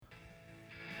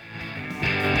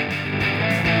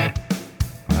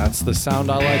That's the sound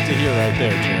I like to hear right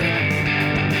there, Jared.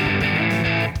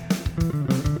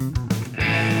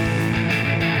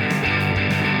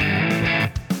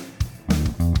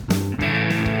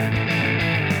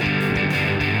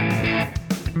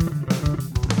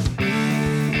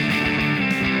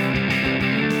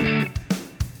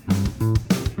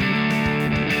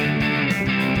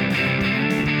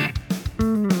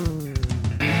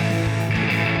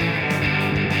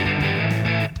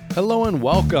 Hello and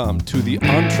welcome to the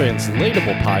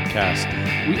Untranslatable Podcast.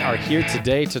 We are here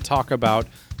today to talk about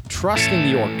trusting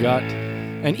your gut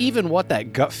and even what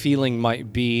that gut feeling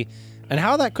might be and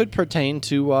how that could pertain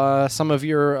to some of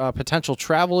your potential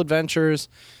travel adventures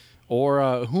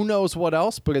or who knows what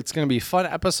else. But it's going to be a fun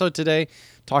episode today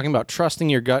talking about trusting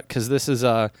your gut because this is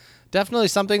definitely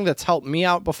something that's helped me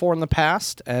out before in the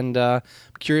past. And I'm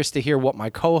curious to hear what my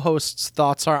co-hosts'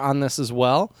 thoughts are on this as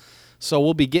well. So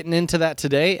we'll be getting into that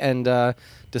today and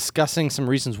discussing some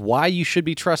reasons why you should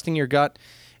be trusting your gut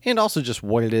and also just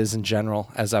what it is in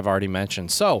general, as I've already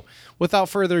mentioned. So without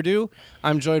further ado,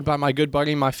 I'm joined by my good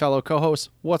buddy, my fellow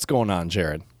co-host. What's going on,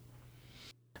 Jared?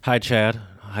 Hi, Chad.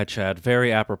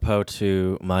 Very apropos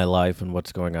to my life and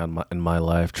what's going on in my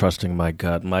life, trusting my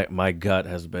gut. My gut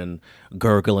has been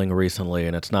gurgling recently,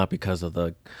 and it's not because of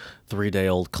the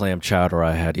 3-day-old clam chowder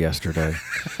I had yesterday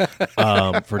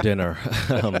for dinner.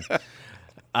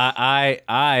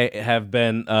 I have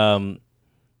been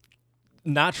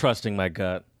not trusting my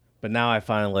gut, but now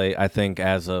I think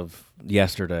as of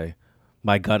yesterday,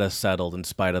 my gut has settled in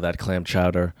spite of that clam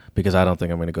chowder because I don't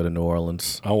think I'm going to go to New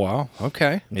Orleans. Oh, wow.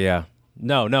 Okay. Yeah.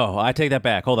 No, I take that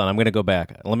back. Hold on, I'm going to go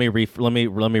back. Let me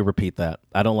repeat that.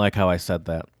 I don't like how I said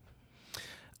that.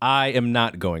 I am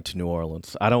not going to New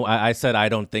Orleans. I said I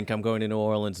don't think I'm going to New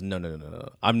Orleans. No.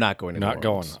 I'm not going to New Orleans. Not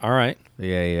going. All right.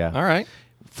 Yeah. All right.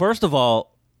 First of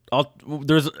all,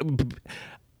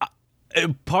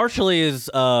 partially is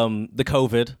the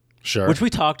COVID, Sure. which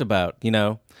we talked about. You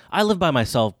know, I live by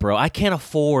myself, bro. I can't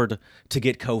afford to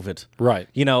get COVID. Right.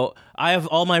 You know, I have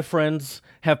all my friends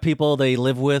have people they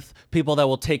live with, people that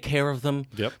will take care of them,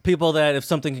 people that if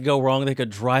something could go wrong, they could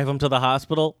drive them to the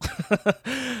hospital.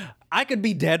 I could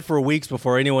be dead for weeks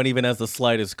before anyone even has the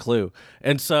slightest clue.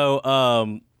 And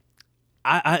so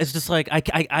it's just like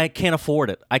I can't afford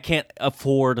it. I can't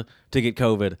afford to get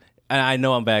COVID. And I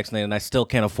know I'm vaccinated, and I still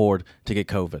can't afford to get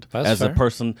COVID as fair. a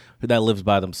person that lives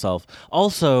by themselves.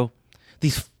 Also,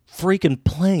 these freaking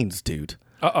planes, dude.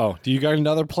 Uh-oh. Do you got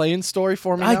another plane story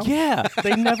for me now? Yeah,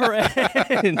 they never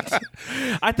end.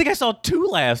 I think I saw 2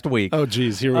 last week. Oh,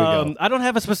 geez. Here we go. I don't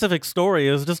have a specific story.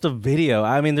 It was just a video.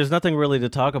 I mean, there's nothing really to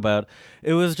talk about.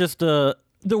 It was just there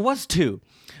was 2.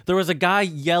 There was a guy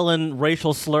yelling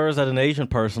racial slurs at an Asian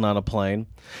person on a plane.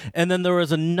 And then there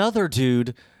was another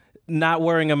dude not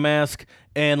wearing a mask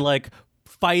and like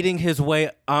fighting his way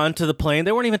onto the plane.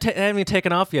 They weren't even hadn't even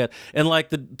taken off yet, and like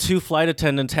the 2 flight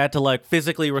attendants had to like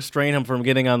physically restrain him from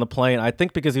getting on the plane. I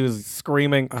think because he was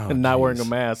screaming and not wearing a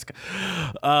mask.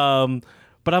 But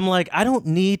I'm like, I don't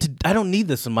need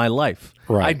this in my life.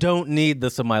 Right. I don't need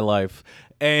this in my life,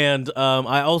 and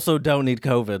I also don't need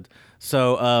COVID.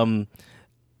 So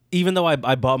even though I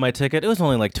bought my ticket, it was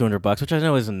only like $200, which I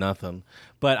know isn't nothing.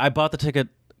 But I bought the ticket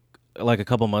like a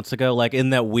couple months ago, like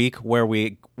in that week where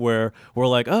we're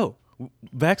like, oh,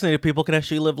 vaccinated people can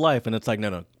actually live life, and it's like,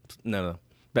 no,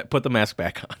 put the mask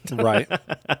back on. Right.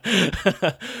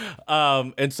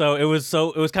 And so it was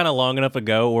kind of long enough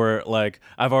ago where like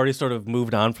I've already sort of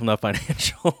moved on from the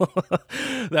financial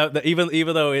that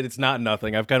even though it's not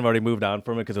nothing, I've kind of already moved on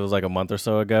from it because it was like a month or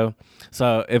so ago.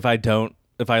 So if I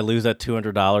lose that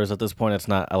 $200 at this point, it's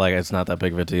not that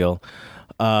big of a deal.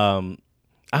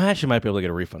 I actually might be able to get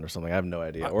a refund or something. I have no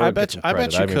idea. Or I bet you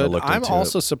could. I'm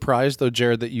also surprised, though,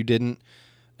 Jared, that you didn't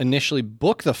initially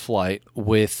book the flight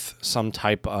with some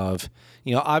type of,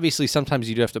 obviously sometimes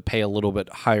you do have to pay a little bit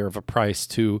higher of a price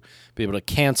to be able to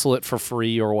cancel it for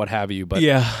free or what have you. But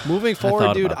moving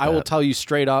forward, dude, I will tell you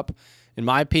straight up, in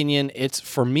my opinion,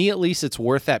 for me at least, it's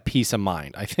worth that peace of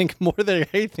mind. I think more than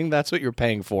anything, that's what you're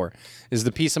paying for, is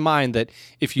the peace of mind that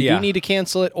if you do need to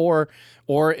cancel it or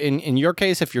in your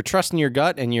case, if you're trusting your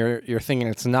gut and you're thinking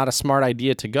it's not a smart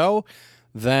idea to go,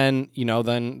 then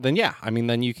yeah, I mean,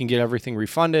 then you can get everything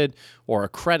refunded or a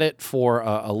credit for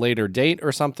a later date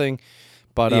or something.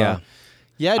 But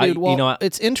yeah, dude.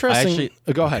 It's interesting.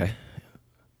 Go ahead. Okay.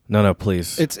 No,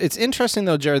 please. It's interesting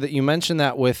though, Jared, that you mentioned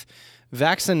that with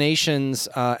vaccinations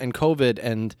and COVID,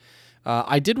 and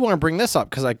I did want to bring this up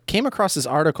because I came across this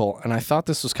article and I thought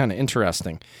this was kind of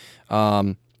interesting.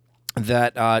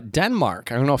 that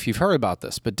Denmark, I don't know if you've heard about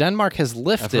this, but Denmark has I've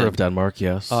lifted. heard of Denmark,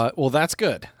 yes. Well, that's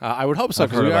good. I would hope so, I've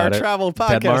because heard we are a about it. travel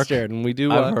podcast, Denmark? Jared, and we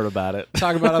do I've heard about it.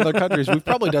 talk about other countries. We've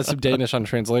probably done some Danish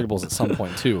untranslatable at some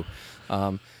point, too.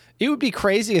 It would be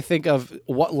crazy to think of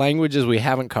what languages we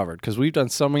haven't covered, because we've done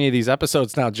so many of these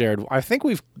episodes now, Jared. I think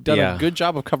we've done a good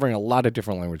job of covering a lot of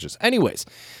different languages. Anyways,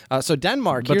 so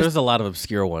Denmark. But there's a lot of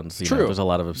obscure ones. You know, True. there's a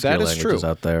lot of obscure That is languages true.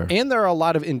 out there. And there are a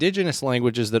lot of indigenous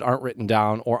languages that aren't written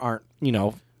down or aren't,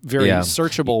 very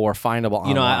searchable or findable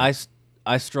You know, online.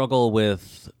 I struggle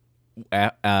with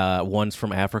ones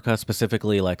from Africa,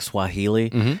 specifically like Swahili,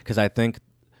 because I think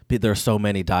there's so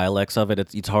many dialects of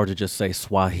it. It's hard to just say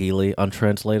Swahili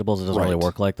untranslatables. It doesn't really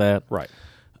work like that. Right.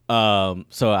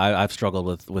 So I've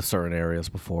struggled with certain areas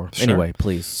before. Sure. Anyway,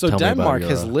 please. So tell me about Denmark your,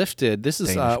 has lifted. This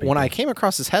is Danish when I people. came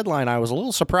across this headline, I was a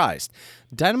little surprised.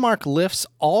 Denmark lifts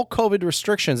all COVID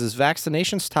restrictions as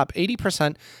vaccinations top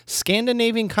 80%.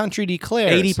 Scandinavian country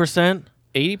declares 80%.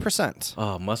 80%.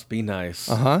 Oh, must be nice.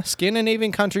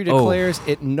 Scandinavian country declares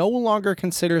it no longer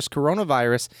considers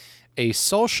coronavirus a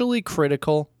socially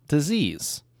critical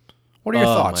disease. What are your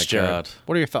thoughts, my Jared? God.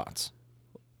 What are your thoughts?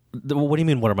 What do you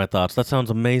mean? What are my thoughts? That sounds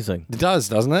amazing. It does,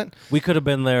 doesn't it? We could have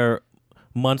been there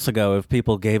months ago if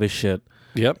people gave a shit.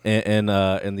 Yep. In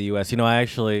the U.S. You know, I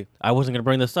wasn't going to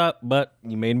bring this up, but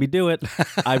you made me do it.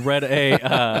 I read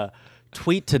a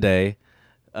tweet today,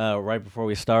 right before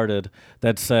we started,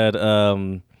 that said,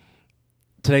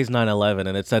 today's 9/11,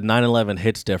 and it said 9/11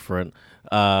 hits different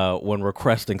when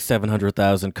requesting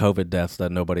 700,000 COVID deaths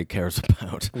that nobody cares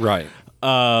about. Right.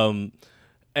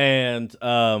 And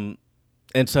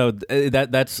so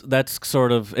that's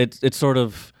sort of it's sort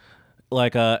of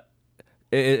like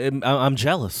I'm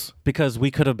jealous because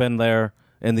we could have been there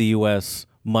in the U.S.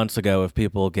 months ago if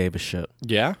people gave a shit.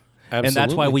 Yeah. Absolutely. And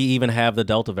that's why we even have the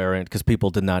Delta variant, because people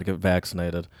did not get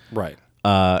vaccinated. Right.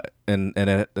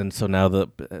 And so now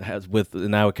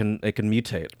now it can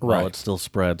mutate while Right. it still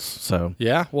spreads. So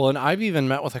Yeah, well, and I've even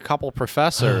met with a couple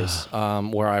professors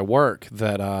where I work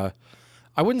that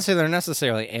I wouldn't say they're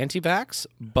necessarily anti-vax,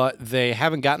 but they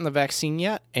haven't gotten the vaccine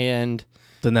yet, and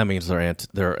then that means they're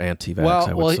anti-vax.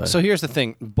 I would well. say. So here's the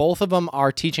thing: both of them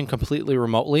are teaching completely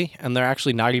remotely, and they're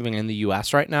actually not even in the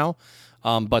U.S. right now.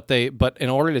 But in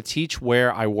order to teach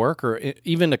where I work, or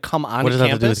even to come on what does that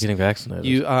have to do with campus, getting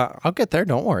vaccinated? I'll get there.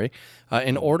 Don't worry.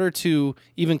 In order to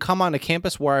even come onto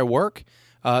campus where I work,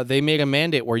 they made a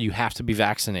mandate where you have to be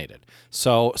vaccinated.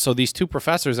 So these two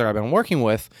professors that I've been working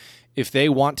with, if they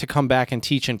want to come back and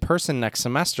teach in person next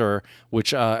semester,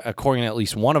 which according to at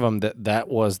least one of them, that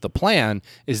was the plan,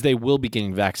 is they will be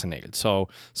getting vaccinated. So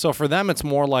for them, it's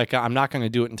more like I'm not going to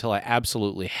do it until I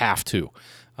absolutely have to.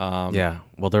 Yeah,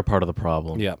 well, they're part of the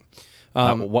problem. Yeah.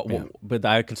 But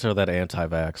I consider that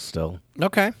anti-vax still.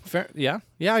 Okay. Fair. Yeah.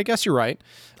 Yeah. I guess you're right.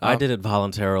 I did it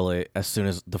voluntarily as soon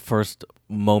as the first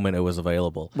moment it was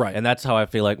available. Right. And that's how I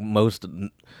feel like most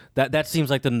that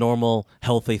seems like the normal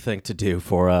healthy thing to do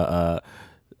for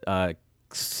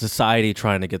society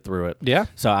trying to get through it. Yeah.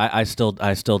 So I still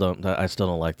don't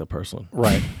like the person.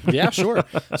 Right. Yeah, sure.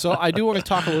 So I do want to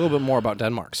talk a little bit more about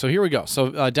Denmark. So here we go.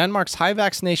 So Denmark's high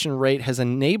vaccination rate has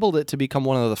enabled it to become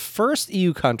one of the first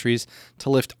EU countries to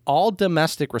lift all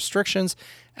domestic restrictions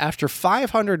after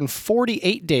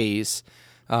 548 days.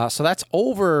 So that's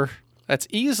almost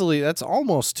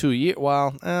 2 years.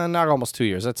 Well, not almost 2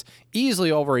 years. That's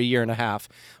easily over a year and a half,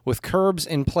 with curbs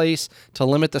in place to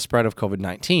limit the spread of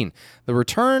COVID-19. The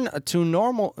return to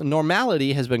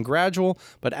normality has been gradual,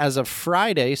 but as of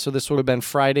Friday, so this would have been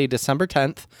Friday, December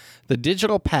 10th, the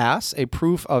digital pass, a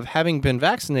proof of having been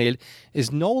vaccinated, is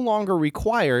no longer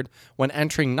required when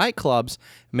entering nightclubs,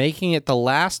 making it the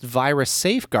last virus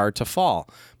safeguard to fall.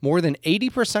 More than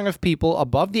 80% of people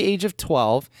above the age of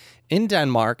 12 in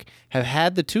Denmark have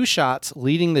had the 2 shots,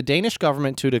 leading the Danish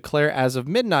government to declare as of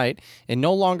midnight it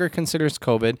no longer considers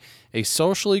COVID a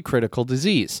socially critical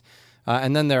disease.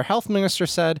 And then their health minister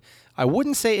said, "I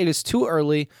wouldn't say it is too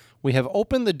early. We have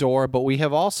opened the door, but we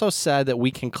have also said that we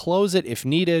can close it if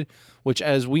needed," which,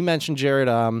 as we mentioned, Jared,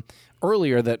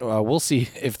 earlier, that we'll see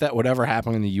if that would ever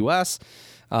happen in the U.S.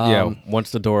 Yeah,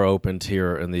 once the door opened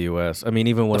here in the U.S. I mean,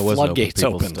 even when it wasn't floodgates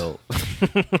open, people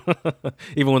still,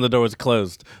 even when the door was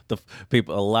closed,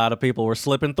 a lot of people were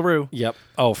slipping through. Yep.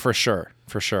 Oh, for sure.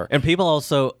 For sure. And people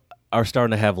also are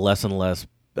starting to have less and less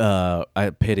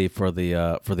pity for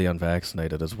the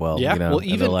unvaccinated as well. Yeah, you know? well, And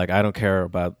even- they're like, I don't care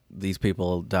about these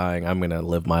people dying. I'm going to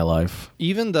live my life.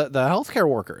 Even the healthcare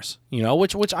workers,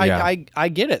 which Yeah. I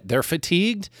get it. They're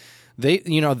fatigued.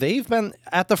 They've been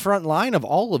at the front line of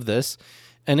all of this,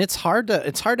 and it's hard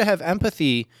to have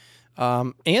empathy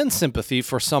and sympathy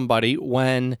for somebody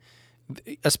when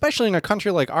especially in a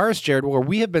country like ours, Jared, where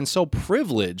we have been so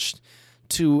privileged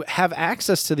to have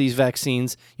access to these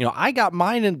vaccines. I got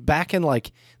mine back in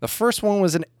like the first one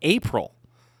was in April.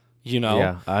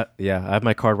 Yeah, I have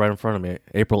my card right in front of me.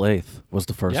 April 8th was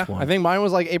the first one. I think mine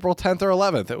was like April 10th or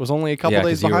 11th. It was only a couple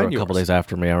days behind you. A couple days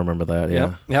after me. I remember that.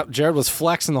 Yeah. Yep. Jared was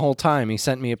flexing the whole time. He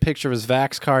sent me a picture of his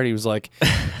Vax card. He was like,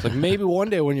 maybe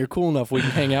one day when you're cool enough, we can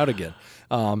hang out again.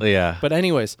 But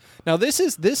anyways, now this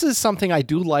is something I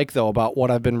do like though about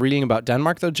what I've been reading about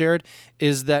Denmark though, Jared,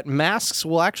 is that masks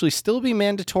will actually still be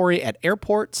mandatory at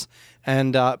airports.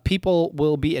 And people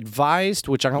will be advised,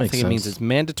 which I don't think it means it's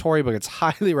mandatory, but it's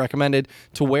highly recommended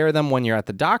to wear them when you're at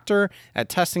the doctor, at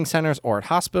testing centers, or at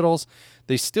hospitals.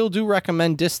 They still do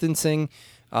recommend distancing,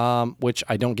 which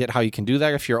I don't get how you can do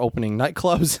that if you're opening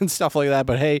nightclubs and stuff like that.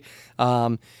 But hey,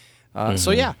 so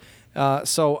yeah.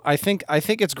 So I think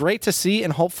it's great to see,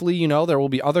 and hopefully, there will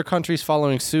be other countries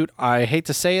following suit. I hate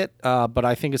to say it, but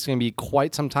I think it's going to be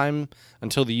quite some time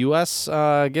until the U.S.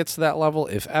 Gets to that level,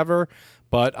 if ever.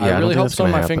 But I really hope so.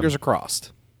 My fingers are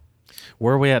crossed.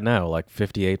 Where are we at now? Like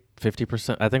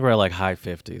 50%? I think we're at like high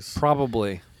 50s.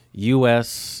 Probably.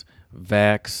 U.S.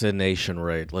 vaccination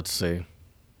rate. Let's see.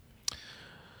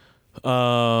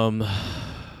 We're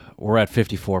at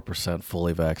 54%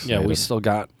 fully vaccinated. Yeah, we still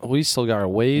got a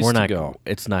ways to go.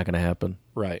 It's not going to happen.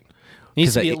 Right.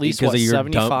 Needs to be at least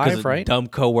 75, right? Dumb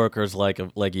coworkers like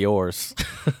yours.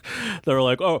 They're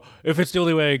like, "Oh, if it's the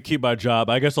only way I can keep my job,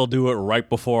 I guess I'll do it right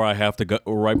before I have to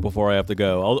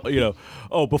go.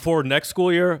 Before next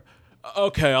school year.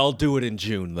 Okay, I'll do it in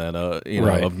June then.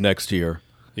 Of next year."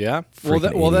 Yeah.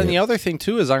 Then the other thing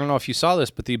too is I don't know if you saw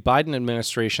this, but the Biden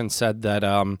administration said that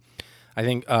I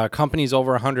think companies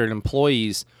over 100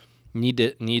 employees need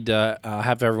to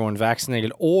have everyone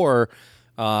vaccinated, or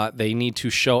they need to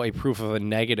show a proof of a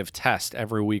negative test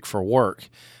every week for work.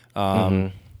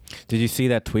 Did you see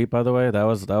that tweet, by the way? That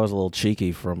was a little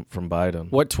cheeky from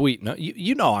Biden. What tweet? No,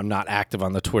 I'm not active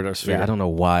on the Twitter sphere. Yeah, I don't know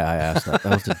why I asked that.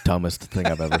 That was the dumbest thing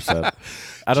I've ever said.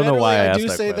 I don't know why I asked that. I do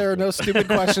say question. There are no stupid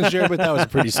questions, Jared, but that was a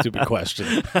pretty stupid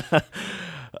question.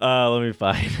 Let me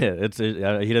find it.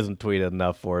 He doesn't tweet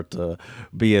enough for it to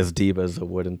be as deep as it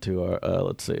would into our.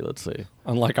 Let's see.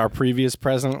 Unlike our previous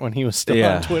president when he was still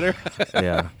on Twitter.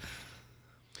 Yeah.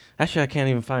 Actually, I can't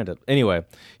even find it. Anyway,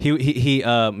 he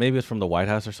maybe it's from the White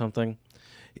House or something.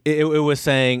 It was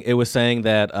saying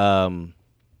that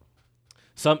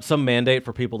some mandate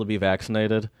for people to be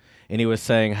vaccinated, and he was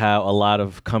saying how a lot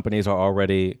of companies are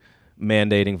already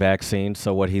mandating vaccines,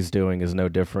 so what he's doing is no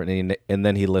different. And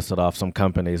then he listed off some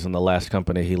companies, and the last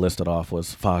company he listed off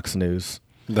was Fox News.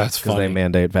 That's funny. Because they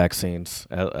mandate vaccines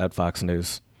at Fox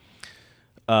News.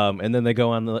 And then they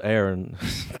go on the air and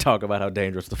talk about how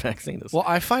dangerous the vaccine is. Well,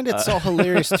 I find it so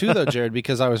hilarious too, though, Jared,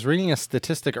 because I was reading a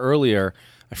statistic earlier.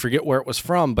 I forget where it was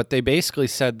from, but they basically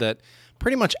said that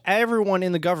pretty much everyone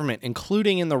in the government,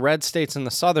 including in the red states and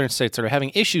the southern states that are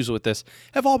having issues with this,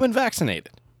 have all been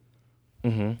vaccinated.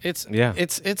 Mm-hmm.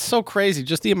 It's so crazy,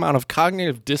 just the amount of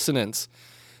cognitive dissonance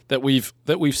that we've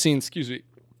seen. Excuse me,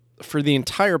 for the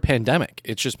entire pandemic.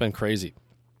 It's just been crazy.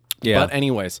 Yeah. But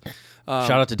anyways.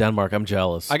 Shout out to Denmark. I'm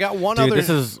jealous. I got one Dude, other. This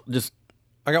is just.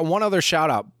 I got one other shout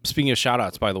out. Speaking of shout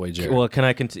outs, by the way, Jared. Well, can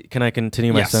I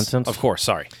continue my sentence? Of course.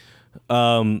 Sorry.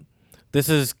 This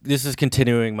is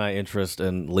continuing my interest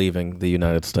in leaving the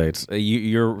United States.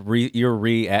 These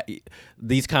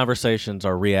conversations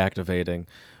are reactivating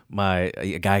my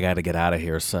guy got to get out of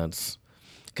here sense,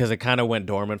 because it kind of went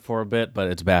dormant for a bit, but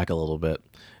it's back a little bit.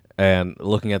 And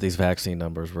looking at these vaccine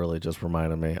numbers really just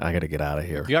reminded me, I got to get out of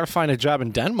here. You got to find a job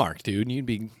in Denmark, dude. You'd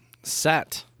be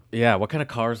set. Yeah, what kind of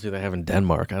cars do they have in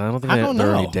Denmark? I don't think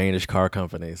there are any Danish car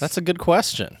companies. That's a good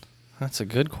question.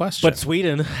 But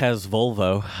Sweden has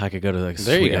Volvo. I could go to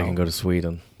Sweden. I can go to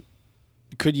Sweden.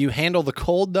 Could you handle the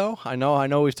cold though? I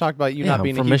know we've talked about you not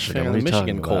being a huge fan of the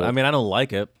Michigan cold. I mean, I don't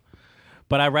like it.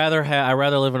 But I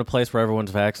rather live in a place where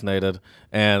everyone's vaccinated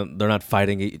and they're not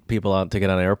fighting people out to get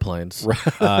on airplanes.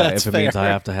 If it means I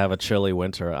have to have a chilly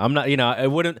winter, I'm not. It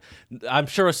wouldn't. I'm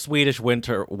sure a Swedish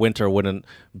winter wouldn't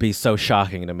be so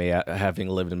shocking to me, having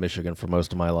lived in Michigan for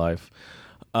most of my life.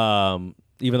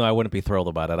 Even though I wouldn't be thrilled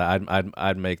about it,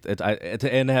 I'd make it.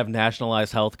 And have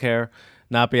nationalized health care.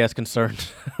 Not be as concerned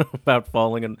about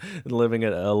falling and living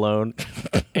it alone.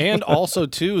 And also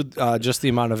too, just the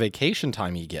amount of vacation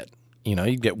time you get. You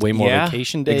get way more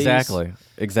vacation days.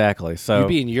 Exactly. So you'd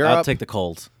be in Europe. I'll take the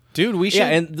cold. Dude, we should. Yeah,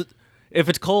 and if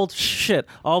it's cold, shit,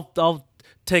 I'll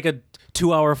take a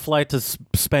 2-hour flight to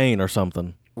Spain or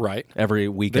something. Right. Every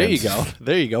weekend.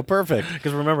 There you go. Perfect.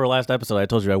 Because remember last episode I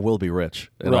told you I will be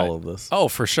rich in all of this. Oh,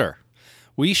 for sure.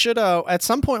 We should, at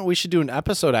some point, we should do an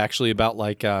episode actually about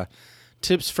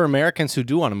tips for Americans who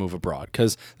do want to move abroad?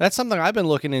 Because that's something I've been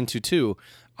looking into too.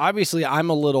 Obviously, I'm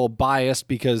a little biased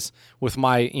because with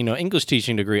my English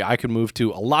teaching degree, I could move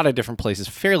to a lot of different places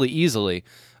fairly easily.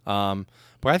 But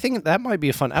I think that might be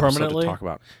a fun episode to talk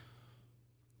about.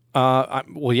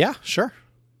 Well, yeah, sure.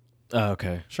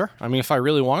 Okay. Sure. I mean, if I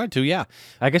really wanted to, yeah.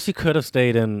 I guess you could have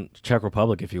stayed in Czech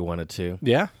Republic if you wanted to.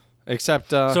 Yeah. Except...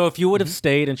 so if you would have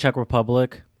stayed in Czech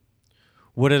Republic,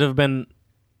 would it have been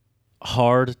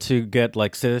hard to get,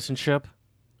 like, citizenship?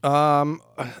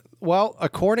 Well,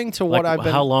 according to what I've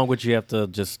been... How long would you have to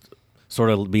just sort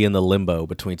of be in the limbo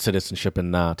between citizenship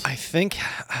and not? I think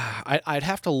I'd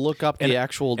have to look up the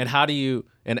actual... And how do you...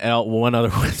 And one other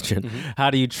question.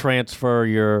 How do you transfer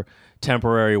your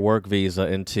temporary work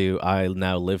visa into I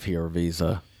now live here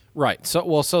visa? Right.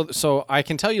 So I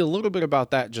can tell you a little bit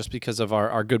about that just because of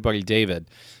our good buddy David.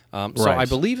 So I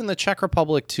believe in the Czech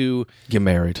Republic to get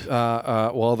married.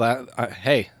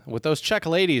 Hey, with those Czech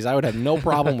ladies, I would have no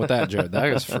problem with that, Jared. That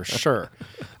is for sure.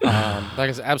 That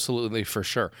is absolutely for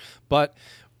sure. But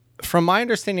from my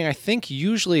understanding, I think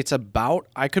usually it's about,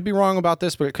 I could be wrong about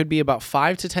this, but it could be about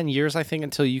 5 to 10 years, I think,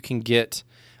 until you can get,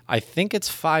 I think it's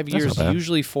 5 years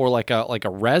usually for like a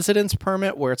residence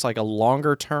permit where it's like a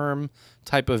longer term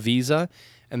type of visa.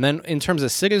 And then in terms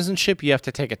of citizenship, you have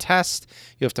to take a test.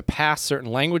 You have to pass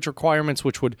certain language requirements,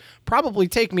 which would probably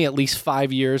take me at least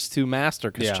 5 years to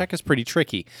master because Czech is pretty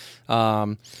tricky.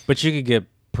 But you could get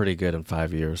pretty good in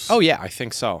 5 years. Oh, yeah, I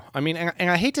think so. I mean,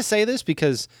 and I hate to say this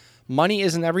because money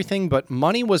isn't everything, but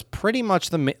money was pretty much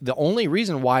the only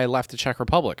reason why I left the Czech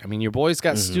Republic. I mean, your boy's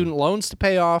got student loans to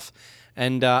pay off,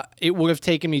 and it would have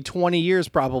taken me 20 years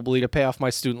probably to pay off my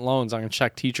student loans on a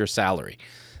Czech teacher salary.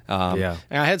 And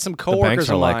I had some coworkers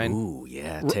of mine. Like, ooh,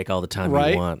 yeah, take all the time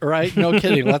you want. Right? No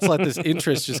kidding. Let's let this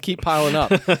interest just keep piling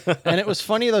up. And it was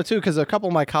funny, though, too, because a couple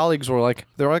of my colleagues were like,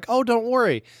 oh, don't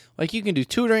worry. Like, you can do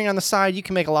tutoring on the side. You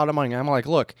can make a lot of money. And I'm like,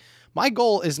 look, my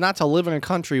goal is not to live in a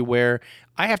country where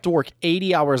I have to work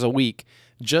 80 hours a week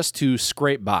just to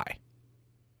scrape by.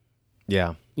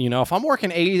 Yeah. If I'm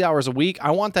working 80 hours a week,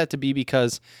 I want that to be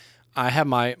because I have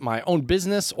my own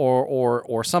business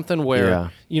or something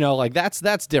where, like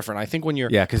that's different. I think when you're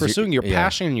pursuing your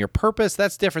passion and your purpose,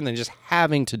 that's different than just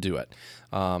having to do it.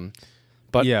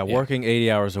 But working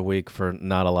 80 hours a week for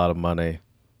not a lot of money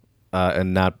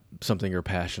and not something you're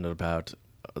passionate about,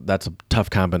 that's a tough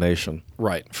combination.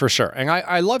 Right, for sure. And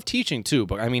I love teaching too,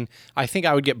 but I mean, I think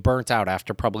I would get burnt out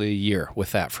after probably a year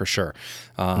with that for sure.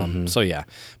 So yeah.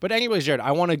 But anyways, Jared,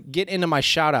 I want to get into my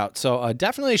shout out. So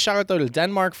definitely a shout out though to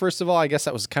Denmark, first of all. I guess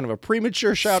that was kind of a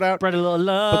premature shout out. Spread a little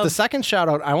love. But the second shout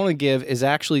out I want to give is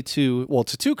actually to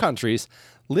two countries,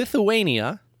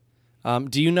 Lithuania.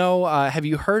 Do you know, have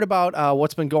you heard about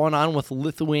what's been going on with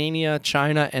Lithuania,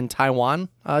 China, and Taiwan,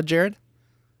 Jared?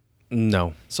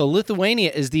 No. So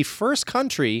Lithuania is the first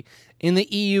country in the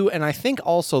EU and I think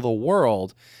also the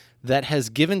world that has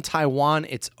given Taiwan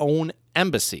its own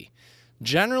embassy.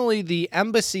 Generally, the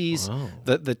embassies,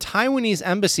 the Taiwanese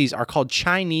embassies are called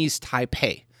Chinese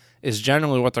Taipei, is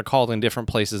generally what they're called in different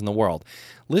places in the world.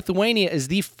 Lithuania is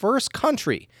the first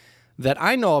country that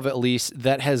I know of at least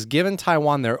that has given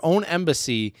Taiwan their own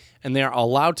embassy and they're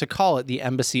allowed to call it the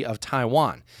Embassy of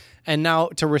Taiwan. And now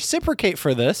to reciprocate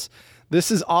for this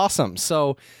is awesome.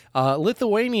 So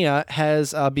Lithuania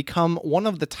has become one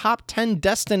of the top 10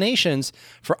 destinations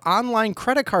for online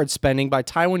credit card spending by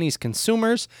Taiwanese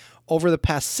consumers over the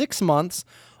past 6 months.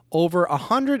 Over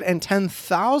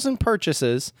 110,000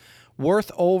 purchases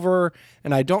worth over,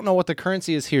 and I don't know what the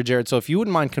currency is here, Jared, so if you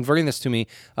wouldn't mind converting this to me,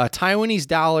 Taiwanese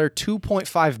dollar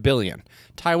 2.5 billion.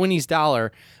 Taiwanese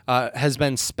dollar has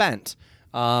been spent.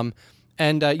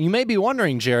 And you may be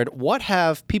wondering, Jared, what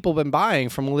have people been buying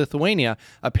from Lithuania?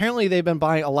 Apparently, they've been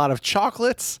buying a lot of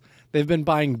chocolates. They've been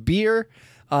buying beer.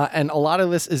 And a lot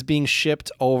of this is being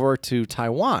shipped over to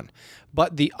Taiwan.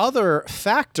 But the other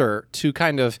factor to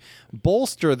kind of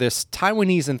bolster this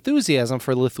Taiwanese enthusiasm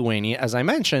for Lithuania, as I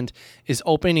mentioned, is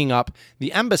opening up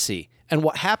the embassy. And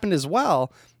what happened as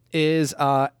well is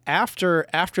after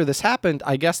this happened,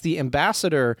 I guess the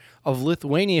ambassador of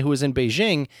Lithuania who was in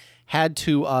Beijing had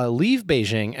to leave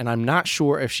Beijing, and I'm not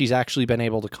sure if she's actually been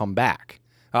able to come back.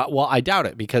 Well, I doubt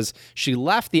it because she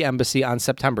left the embassy on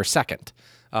September 2nd.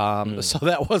 So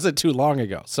that wasn't too long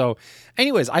ago. So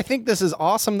anyways, I think this is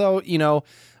awesome though.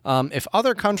 If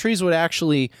other countries would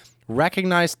actually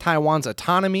recognize Taiwan's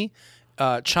autonomy,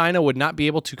 China would not be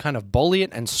able to kind of bully it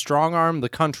and strong arm the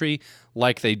country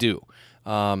like they do.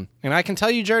 And I can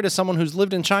tell you, Jared, as someone who's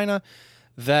lived in China,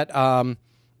 that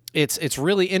it's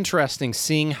really interesting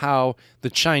seeing how the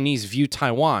Chinese view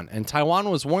Taiwan. And Taiwan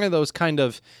was one of those kind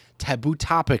of taboo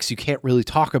topics you can't really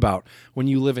talk about when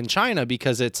you live in China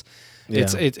because it's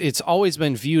always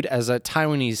been viewed as a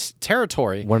Taiwanese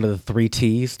territory. One of the 3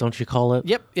 T's, don't you call it?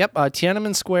 Yep.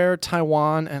 Tiananmen Square,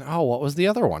 Taiwan, and what was the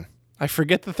other one? I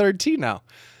forget the third T now.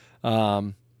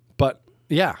 But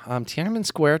yeah, Tiananmen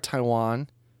Square, Taiwan.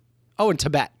 Oh, and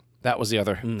Tibet. That was the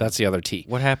other. That's the other T.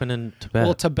 What happened in Tibet?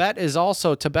 Well,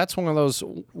 Tibet's one of those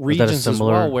regions as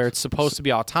well where it's supposed to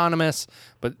be autonomous,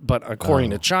 but according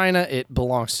to China, it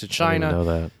belongs to China. I didn't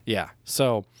know that. Yeah.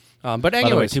 So, but By the way,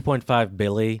 anyways, 2.5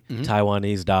 billion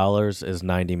Taiwanese dollars is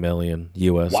 90 million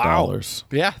US dollars.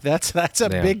 Yeah, that's a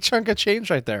big chunk of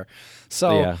change right there.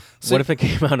 So, what if it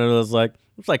came out and it was like,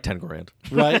 it's like 10 grand.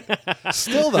 Right.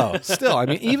 Still, I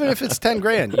mean, even if it's 10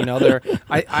 grand,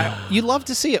 you love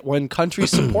to see it when countries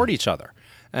support each other.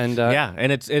 And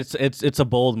and it's a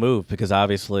bold move because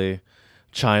obviously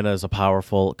China is a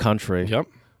powerful country. Yep.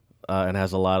 And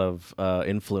has a lot of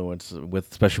influence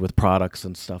especially with products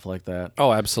and stuff like that.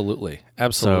 Oh, absolutely.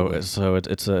 So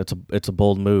it's a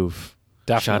bold move.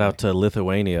 Definitely. Shout out to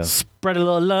Lithuania. Spread a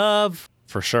little love.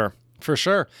 For sure.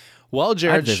 Well,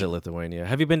 Jared, I'd visit Lithuania.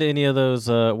 Have you been to any of those?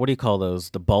 What do you call those?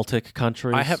 The Baltic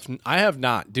countries? I have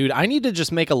not, dude. I need to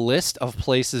just make a list of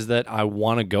places that I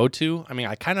want to go to. I mean,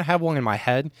 I kind of have one in my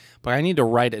head, but I need to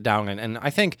write it down. And I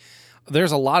think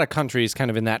there's a lot of countries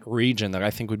kind of in that region that I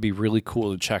think would be really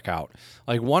cool to check out.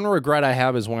 Like one regret I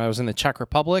have is when I was in the Czech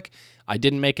Republic, I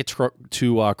didn't make it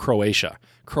to Croatia.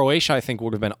 Croatia, I think,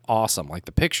 would have been awesome. Like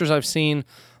the pictures I've seen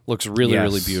looks really,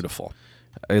 really beautiful.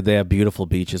 They have beautiful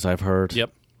beaches, I've heard.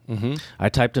 Yep. Mm-hmm. I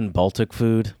typed in Baltic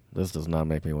food. This does not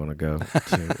make me want to go.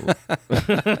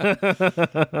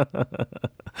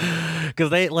 Because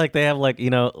they have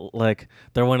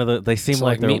they're one of the. They seem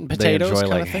like meat and potatoes they enjoy kind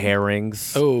like of thing?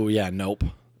 herrings. Oh yeah, nope.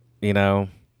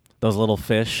 Those little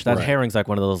fish. That Right. herring's like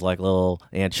one of those like little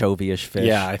anchovy-ish fish.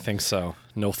 Yeah, I think so.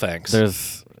 No thanks.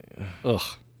 There's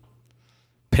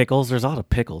pickles. There's a lot of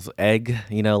pickles. Egg.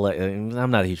 I'm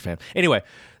not a huge fan. Anyway,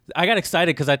 I got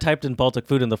excited because I typed in Baltic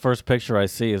food, and the first picture I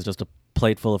see is just a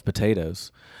plate full of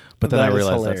potatoes. But then I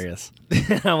realized hilarious.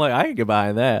 I'm like, I can get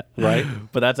behind that, Right.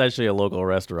 But that's actually a local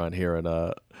restaurant here in.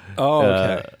 Oh,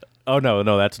 okay. Oh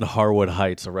no, that's in Harwood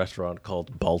Heights, a restaurant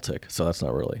called Baltic. So that's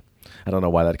not really. I don't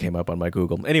know why that came up on my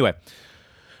Google. Anyway,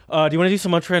 do you want to do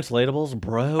some untranslatables,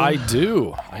 bro? I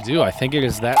do. I think it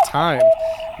is that time.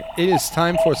 It is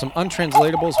time for some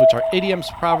untranslatables, which are idioms,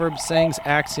 proverbs, sayings,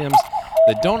 axioms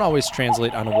that don't always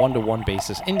translate on a one-to-one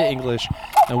basis into English.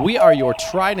 And we are your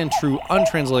tried and true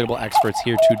untranslatable experts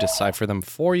here to decipher them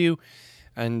for you.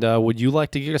 And would you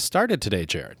like to get us started today,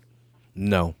 Jared?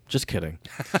 No, just kidding.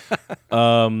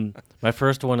 My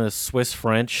first one is Swiss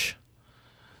French.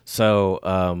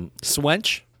 So,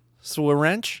 Swench?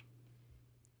 Swerench?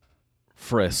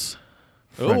 Friss.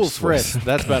 Oh, Friss.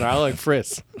 That's better. I like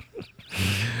Friss.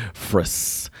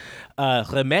 Friss.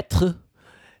 Remettre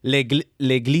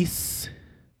l'église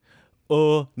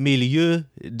au milieu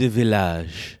du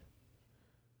village.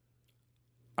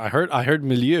 I heard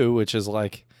milieu, which is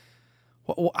like,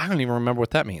 I don't even remember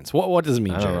what that means. What does it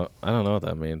mean, Jared? I don't know what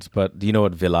that means, but do you know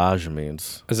what village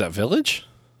means? Is that village?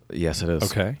 Yes, it is.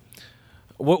 Okay.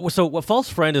 What false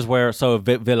friend is where, so if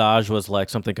village was like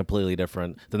something completely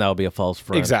different, then that would be a false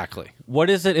friend. Exactly.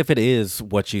 What is it if it is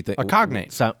what you think? A cognate.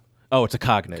 It's a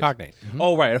cognate. Cognate. Mm-hmm.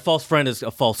 Oh, right. A false friend is a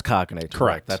false cognate.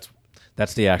 Correct.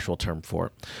 That's the actual term for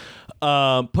it.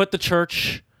 Put the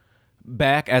church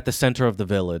back at the center of the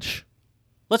village.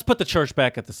 Let's put the church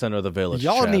back at the center of the village.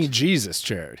 Y'all Chad. need Jesus,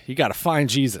 Jared. You got to find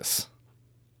Jesus.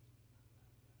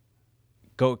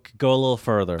 Go a little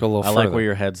further. I like where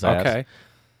your head's at. Okay.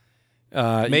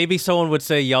 Maybe someone would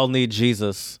say y'all need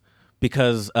Jesus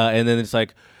because and then it's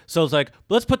like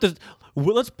let's put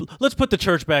the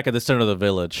church back at the center of the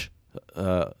village.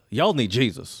 Y'all need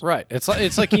Jesus. Right. It's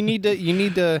like you need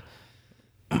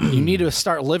to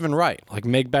start living right, like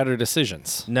make better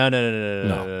decisions. No.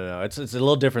 It's a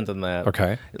little different than that.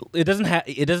 Okay. It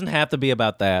doesn't have to be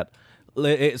about that.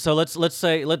 So let's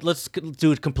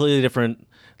do a completely different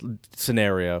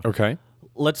scenario. Okay.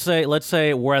 Let's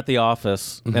say we're at the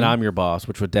office and I'm your boss,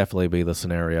 which would definitely be the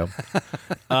scenario.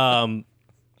 And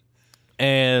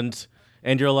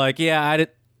you're like, yeah,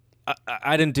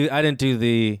 I didn't do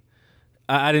the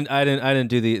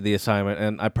assignment,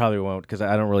 and I probably won't because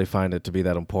I don't really find it to be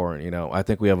that important. I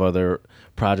think we have other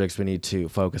projects we need to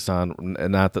focus on,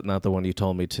 and not the one you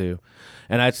told me to.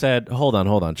 And I said, hold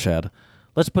on, Chad.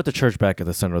 Let's put the church back at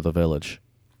the center of the village.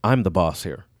 I'm the boss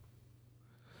here.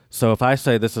 So if I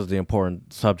say this is the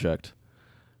important subject,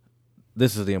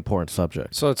 this is the important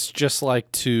subject. So it's just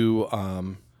like to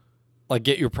Like,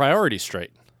 get your priorities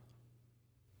straight.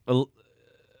 It's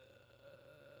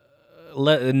a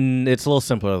little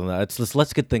simpler than that. It's just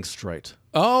let's get things straight.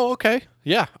 Oh, okay.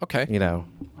 Yeah, okay. You know,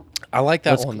 I like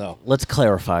that one, though. let's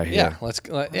clarify here.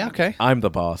 Yeah, yeah, okay. I'm the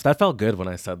boss. That felt good when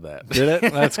I said that. Did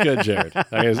it? That's good, Jared.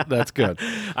 That's good.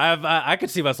 I could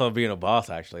see myself being a boss,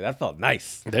 actually. That felt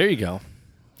nice. There you go.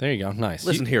 There you go. Nice.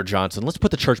 Listen here, Johnson. Let's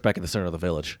put the church back in the center of the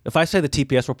village. If I say the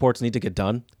TPS reports need to get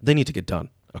done, they need to get done,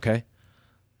 okay?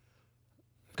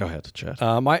 Go ahead, Chad.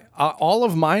 All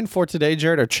of mine for today,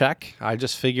 Jared, are check. I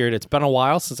just figured it's been a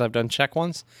while since I've done check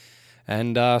ones.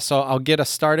 And so I'll get us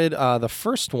started. The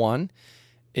first one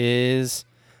is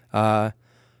dotsvaknot,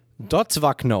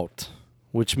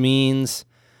 which means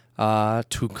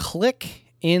to click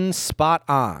in spot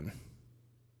on.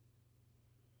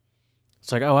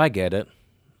 It's like, oh, I get it.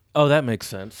 Oh, that makes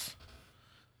sense.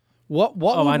 What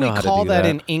would we call that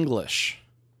in English?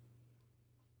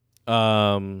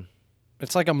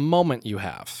 It's like a moment you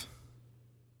have.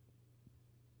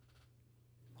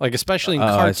 Like, especially in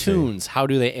cartoons, how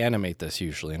do they animate this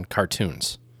usually in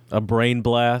cartoons? A brain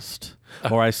blast.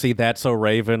 Or I see That's So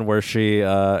Raven where she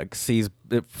sees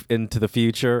into the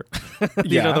future.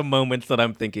 These are the moments that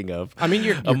I'm thinking of. I mean,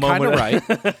 you're kind of right.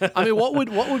 I mean, what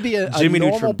would be a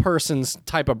normal person's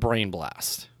type of brain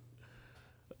blast?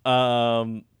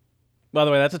 By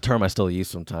the way, that's a term I still use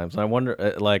sometimes. I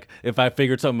wonder, like, if I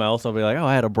figured something else, I'll be like, oh,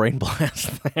 I had a brain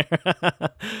blast there.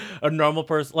 A normal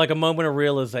person, like a moment of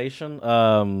realization,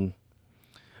 or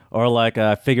like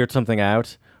I figured something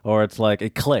out, or it's like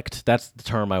it clicked. That's the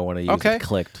term I want to use. Okay. It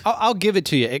clicked. I'll give it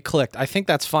to you. It clicked. I think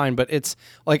that's fine, but it's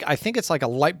like, I think it's like a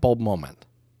light bulb moment.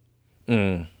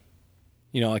 You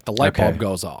know, like the light bulb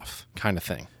goes off kind of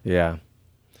thing. Yeah.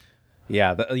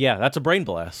 Yeah, that's a brain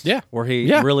blast. Yeah. Where he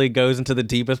really goes into the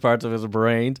deepest parts of his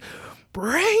brain.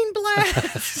 Brain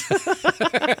blast!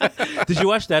 Did you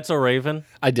watch That's So Raven?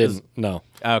 I didn't, no.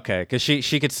 Okay, because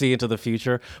she could see into the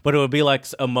future, but it would be like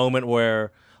a moment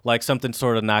where like something's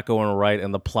sort of not going right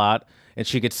in the plot, and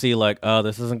she could see like, oh,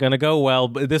 this isn't going to go well,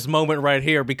 but this moment right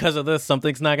here, because of this,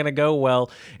 something's not going to go well.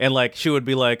 And like she would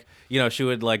be like, you know, she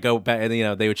would like go back and, you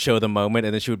know, they would show the moment,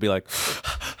 and then she would be like...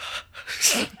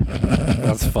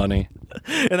 That's funny.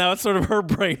 And that was sort of her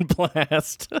brain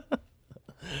blast.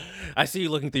 I see you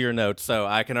looking through your notes, so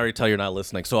I can already tell you're not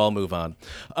listening, so I'll move on.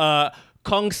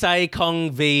 Kong Sai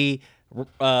Kong Vi,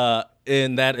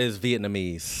 and that is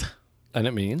Vietnamese. And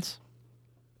it means?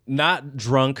 Not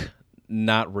drunk,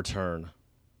 not return.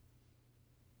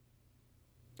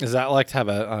 Is that like to have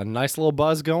a nice little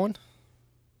buzz going?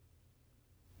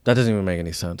 That doesn't even make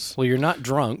any sense. Well, you're not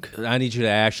drunk. I need you to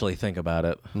actually think about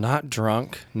it. Not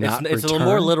drunk, not It's a little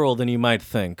more literal than you might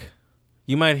think.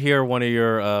 You might hear one of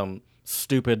your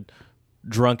stupid,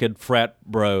 drunken frat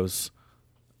bros,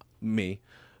 me,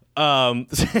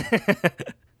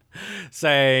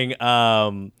 saying,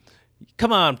 come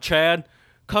on, Chad,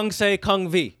 Kung Say Kung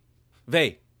Vi,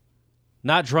 Vei.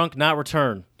 Not drunk, not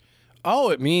return.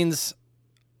 Oh, it means...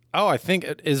 Oh, I think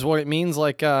it is what it means,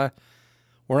 like...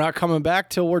 We're not coming back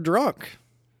till we're drunk.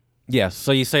 Yes,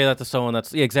 so you say that to someone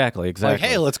that's exactly. Like,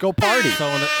 hey, let's go party.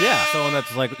 Someone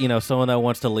that's like, you know, someone that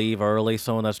wants to leave early,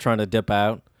 someone that's trying to dip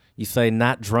out. You say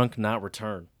not drunk, not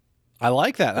return. I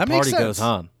like that. That makes sense. Party goes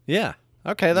on. Yeah.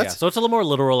 Okay, that's so it's a little more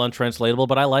literal, untranslatable,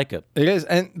 but I like it. It is,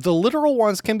 and the literal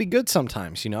ones can be good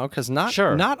sometimes, you know, because not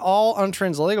all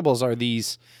untranslatables are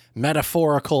these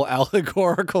metaphorical,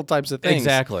 allegorical types of things.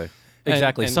 Exactly.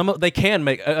 Exactly. And they can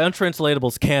make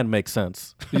untranslatables can make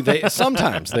sense.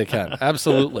 Sometimes they can.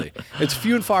 Absolutely. It's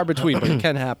few and far between, but it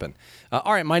can happen.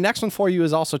 All right, my next one for you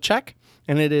is also Czech,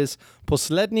 and it is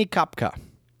poslední kapka,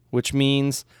 which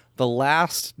means the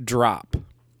last drop. I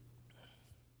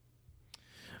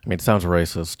mean, it sounds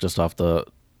racist just off the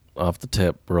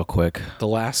tip, real quick. The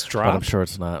last drop. But I'm sure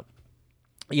it's not.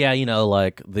 Yeah, you know,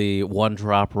 like the one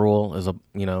drop rule is I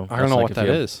don't know what that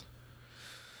is.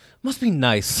 Must be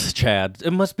nice, Chad.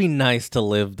 It must be nice to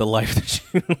live the life that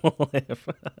you live.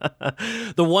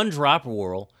 The one drop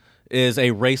rule is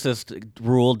a racist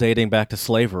rule dating back to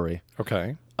slavery.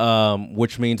 Okay.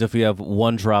 Which means if you have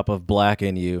one drop of black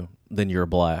in you, then you're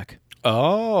black.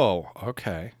 Oh,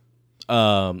 okay.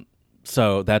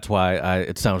 So that's why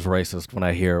it sounds racist when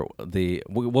I hear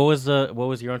what was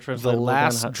your untranslated? The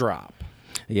last drop.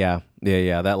 Yeah.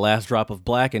 That last drop of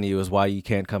black in you is why you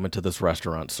can't come into this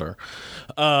restaurant, sir.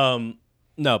 No,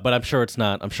 but I'm sure it's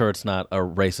not. I'm sure it's not a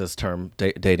racist term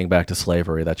dating back to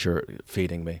slavery that you're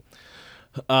feeding me.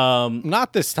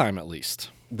 Not this time, at least.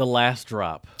 The last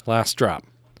drop. Last drop.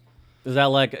 Is that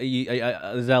like?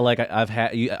 I've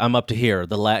had? I'm up to here.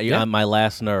 On my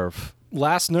last nerve.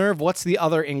 Last nerve. What's the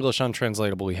other English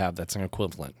untranslatable we have that's an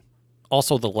equivalent?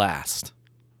 also the last.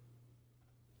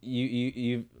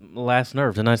 You last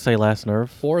nerve. Didn't I say last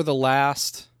nerve? Or the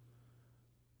last.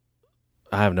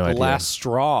 I have no The idea. last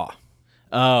straw.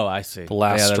 Oh, I see. The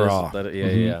last that straw. Is, that,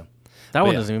 yeah. That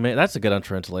one yeah. doesn't even make. That's a good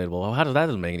untranslatable. How does that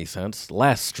doesn't make any sense?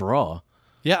 Last straw.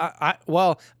 Yeah,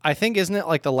 I think, isn't it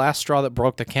like the last straw that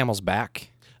broke the camel's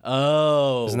back?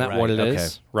 Oh, Isn't that right. what it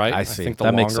is? Okay. Right? I see. think the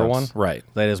that longer makes sense. one. Right.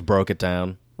 They just broke it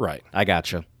down. Right. I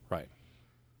gotcha. Right.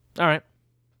 All right.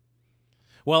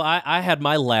 Well, I had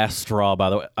my last straw.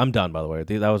 By the way, I'm done. By the way,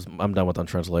 I'm done with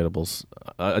untranslatables.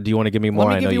 Do you want to give me more?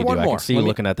 Let me I know give you you one do. more. I can see you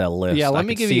looking at that list. Yeah, I let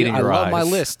me can give see you. it in I your love my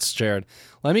eyes. lists, Jared.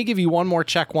 Let me give you one more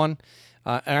check one,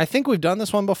 and I think we've done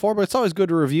this one before, but it's always good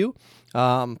to review.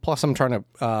 Plus, I'm trying to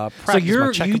practice So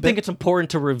my check you a think bit. it's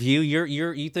important to review?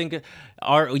 You think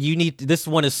you need this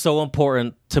one is so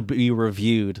important to be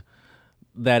reviewed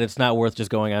that it's not worth just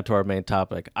going on to our main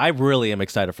topic. I really am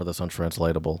excited for this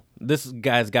untranslatable. This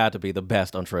guy's got to be the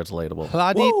best untranslatable. Give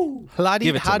Hladit it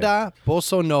to me. hada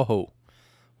boso noho,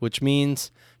 which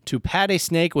means to pat a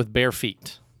snake with bare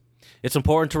feet. It's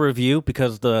important to review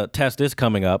because the test is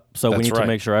coming up, so we That's need right. to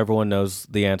make sure everyone knows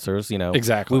the answers.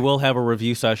 Exactly. We will have a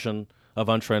review session of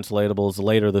untranslatables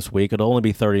later this week. It'll only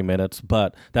be 30 minutes,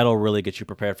 but that'll really get you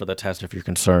prepared for the test if you're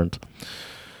concerned.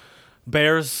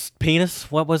 Bear's penis?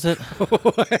 What was it?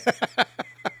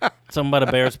 Something about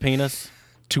a bear's penis?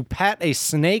 To pat a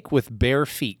snake with bare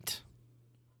feet.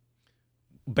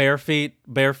 Bare feet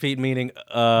meaning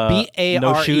B-A-R-E.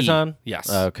 no shoes on? Yes.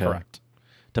 Okay. Correct.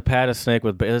 To pat a snake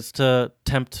with it's to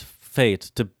tempt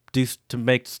fate,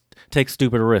 take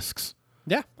stupid risks.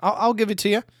 Yeah, I'll give it to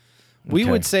you. We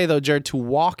Okay. would say, though, Jared, to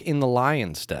walk in the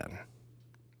lion's den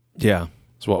Yeah.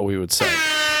 is what we would say.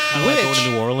 I like going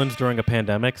to New Orleans during a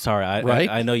pandemic. Sorry, Right?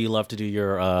 I know you love to do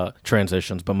your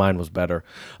transitions, but mine was better.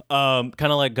 Kind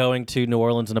of like going to New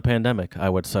Orleans in a pandemic, I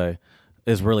would say,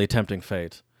 is really tempting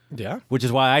fate. Yeah. Which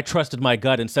is why I trusted my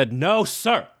gut and said, no,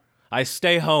 sir, I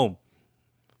stay home.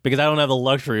 Because I don't have the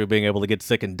luxury of being able to get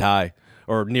sick and die,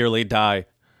 or nearly die,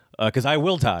 because I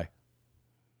will die.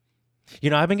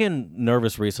 I've been getting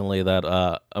nervous recently that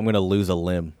I'm going to lose a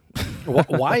limb.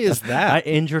 Why is I that?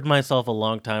 injured myself a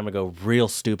long time ago, real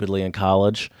stupidly in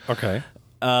college. Okay.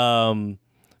 And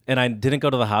I didn't go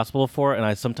to the hospital for it,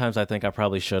 and sometimes I think I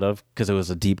probably should have because it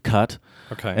was a deep cut.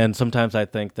 Okay. And sometimes I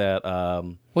think that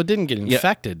Well, it didn't get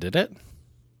infected, did it?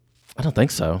 I don't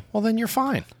think so. Well, then you're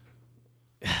fine.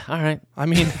 All right. I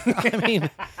mean,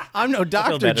 I'm no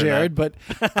doctor, better Jared, but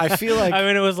I feel like I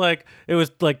mean, it was like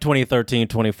 2013,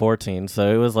 2014,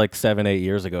 so it was like 7-8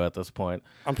 years ago at this point.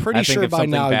 I'm pretty I think sure if by something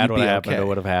now bad you'd would be have happened, okay. it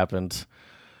would have happened.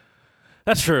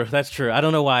 That's true. I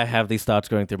don't know why I have these thoughts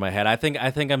going through my head. I think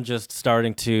I'm just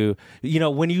starting to,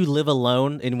 when you live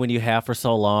alone and when you have for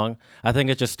so long, I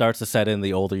think it just starts to set in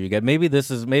the older you get. Maybe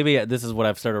this is what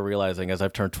I've started realizing as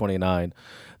I've turned 29,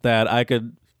 that I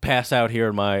could pass out here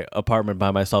in my apartment by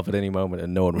myself at any moment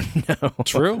and no one would know.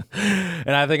 True.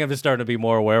 And I think I'm just starting to be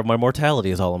more aware of my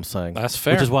mortality is all I'm saying. That's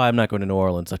fair. Which is why I'm not going to New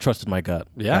Orleans. I trusted my gut.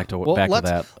 Yeah. Back to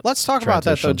that. Let's talk about that,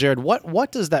 though, transition. Jared.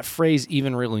 What does that phrase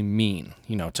even really mean?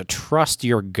 To trust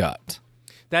your gut.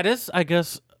 That is, I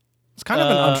guess, It's kind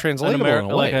of an untranslatable in a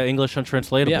way. like an English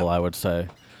untranslatable, Yeah. I would say.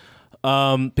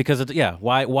 Because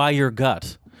why your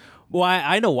gut? Why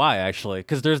I know why actually,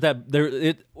 because there's at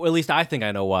least I think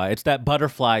I know why. It's that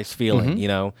butterflies feeling,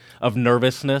 of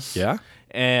nervousness. Yeah.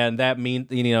 And that means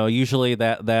usually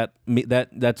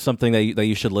that's something that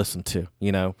you should listen to.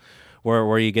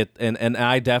 Where you get and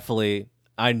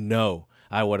I know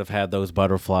I would have had those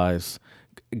butterflies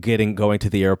going to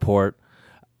the airport.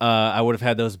 I would have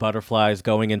had those butterflies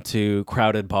going into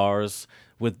crowded bars.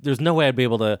 There's no way I'd be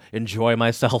able to enjoy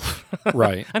myself.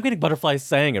 Right. I'm getting butterflies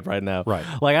saying it right now. Right.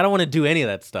 Like, I don't want to do any of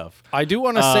that stuff. I do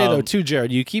want to say, though, too,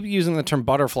 Jared, you keep using the term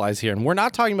butterflies here, and we're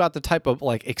not talking about the type of,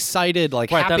 excited, Right,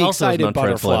 that happy, also is excited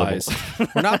non-translatable.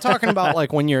 butterflies. We're not talking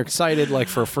about, when you're excited, for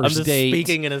a I'm first just date.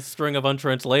 speaking in a string of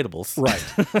untranslatables.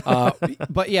 Right.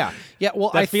 But, yeah. Yeah, well,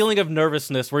 That feeling of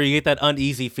nervousness where you get that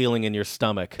uneasy feeling in your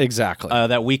stomach. Exactly.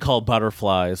 That we call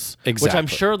butterflies. Which I'm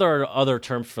Exactly. sure there are other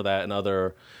terms for that in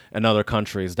other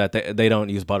countries that they don't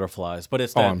use butterflies. But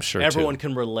it's that I'm sure, everyone too.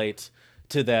 can relate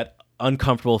to that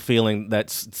uncomfortable feeling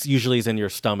that usually is in your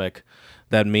stomach.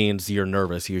 That means you're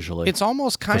nervous usually. It's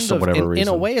almost kind of, whatever in a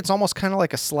reason. way, it's almost kind of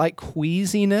like a slight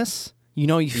queasiness. You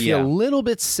feel Yeah. a little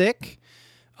bit sick.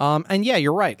 And yeah,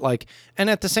 you're right. And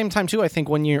at the same time too, I think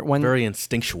when very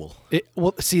instinctual.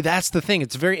 see, that's the thing.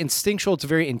 It's very instinctual. It's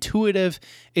very intuitive.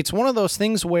 It's one of those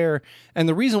things where, and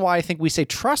the reason why I think we say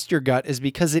trust your gut is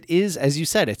because it is, as you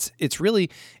said, it's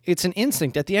an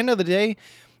instinct. At the end of the day,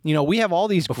 we have all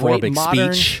these Before a great big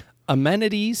modern speech.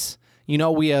 amenities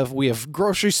we have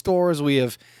grocery stores, we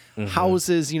have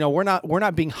houses. We're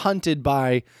not being hunted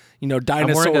by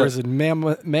dinosaurs and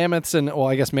mammoths, and well,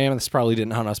 I guess mammoths probably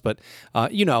didn't hunt us, but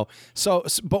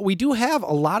but we do have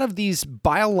a lot of these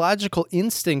biological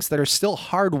instincts that are still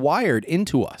hardwired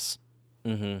into us.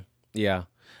 Yeah.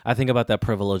 I think about that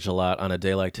privilege a lot on a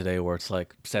day like today where it's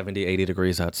like 70, 80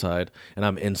 degrees outside and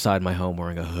I'm inside my home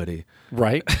wearing a hoodie.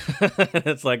 Right.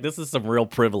 It's like, this is some real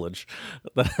privilege.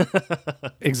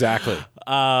 Exactly.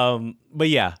 But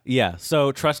yeah.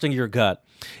 So trusting your gut.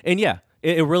 And yeah,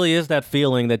 it really is that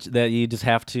feeling that you just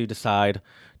have to decide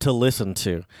to listen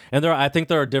to. And I think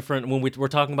there are different, when we're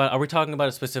talking about, are we talking about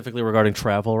it specifically regarding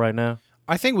travel right now?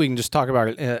 I think we can just talk about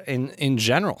it in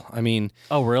general. I mean,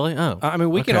 oh really? Oh, I mean,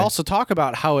 we can also talk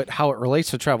about how it relates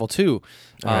to travel too.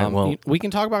 We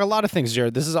can talk about a lot of things,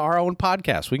 Jared. This is our own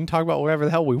podcast. We can talk about whatever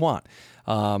the hell we want.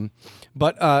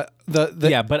 But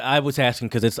I was asking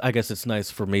because I guess it's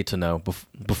nice for me to know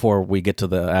before we get to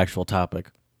the actual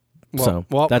topic.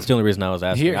 Well, that's the only reason I was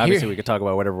asking. Obviously, we could talk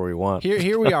about whatever we want.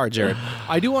 Here we are, Jared.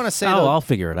 I do want to say, I'll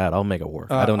figure it out. I'll make it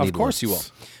work. I don't need. Of course,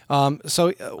 lists. you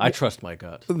will. I trust my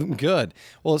gut. Good.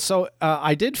 Well,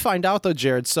 I did find out though,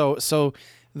 Jared. So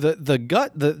the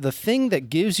gut, the thing that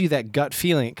gives you that gut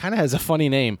feeling, it kind of has a funny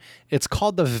name. It's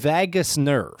called the vagus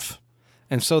nerve,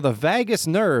 and so the vagus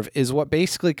nerve is what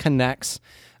basically connects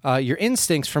your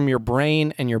instincts from your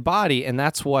brain and your body, and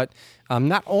that's what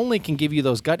not only can give you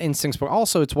those gut instincts, but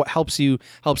also it's what helps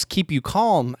keep you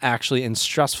calm actually in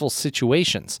stressful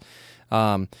situations.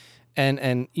 And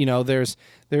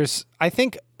there's I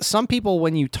think some people,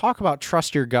 when you talk about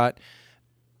trust your gut,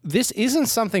 this isn't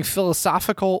something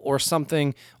philosophical or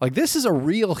something like, this is a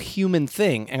real human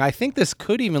thing, and I think this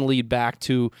could even lead back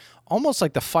to almost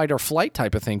like the fight or flight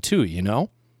type of thing too.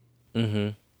 Mm-hmm.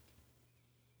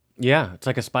 Yeah, it's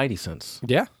like a spidey sense.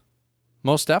 Yeah,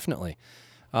 most definitely.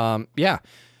 Yeah.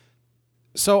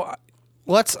 So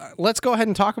let's go ahead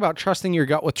and talk about trusting your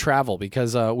gut with travel,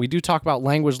 because we do talk about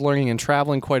language learning and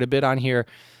traveling quite a bit on here.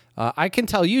 I can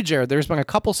tell you, Jared, there's been a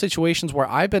couple situations where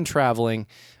I've been traveling,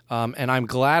 and I'm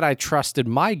glad I trusted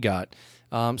my gut.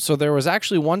 So there was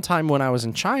actually one time when I was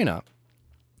in China,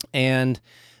 and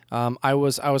I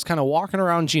was kind of walking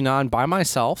around Jinan by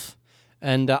myself.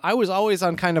 And I was always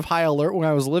on kind of high alert when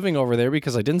I was living over there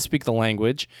because I didn't speak the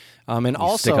language. And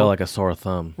also stick out like a sore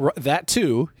thumb. That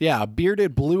too. Yeah,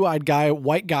 bearded, blue-eyed guy,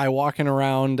 white guy walking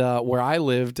around where I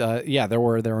lived. There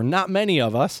were not many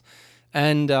of us.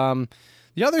 And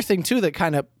the other thing too that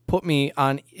kind of put me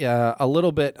on a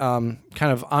little bit kind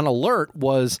of on alert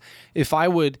was if I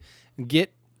would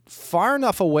get far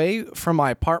enough away from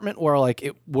my apartment where like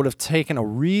it would have taken a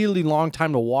really long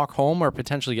time to walk home or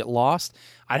potentially get lost,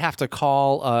 I'd have to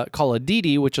call a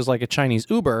Didi, which is like a Chinese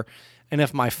Uber, and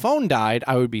if my phone died,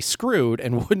 I would be screwed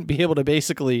and wouldn't be able to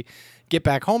basically get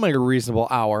back home at a reasonable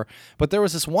hour. But there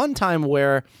was this one time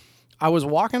where I was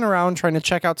walking around trying to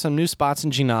check out some new spots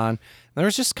in Jinan, and there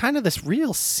was just kind of this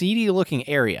real seedy looking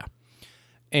area.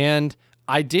 And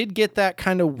I did get that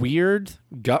kind of weird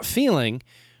gut feeling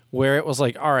where it was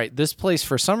like, all right, this place,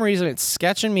 for some reason, it's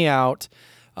sketching me out,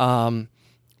 and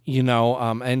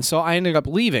so I ended up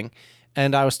leaving.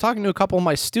 And I was talking to a couple of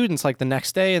my students like the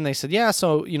next day, and they said, yeah,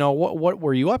 so, what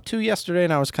were you up to yesterday?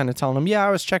 And I was kind of telling them, yeah, I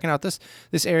was checking out this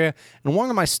area. And one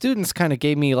of my students kind of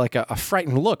gave me like a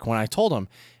frightened look when I told him.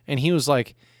 And he was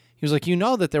like,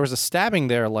 that there was a stabbing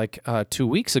there like 2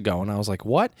 weeks ago. And I was like,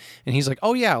 what? And he's like,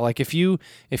 oh yeah, like if you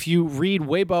read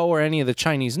Weibo or any of the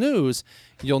Chinese news,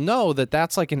 you'll know that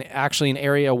that's like actually an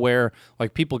area where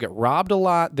like people get robbed a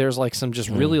lot. There's like some just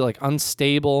really like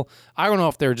unstable, I don't know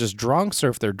if they're just drunks or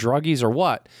if they're druggies or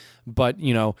what, but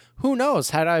who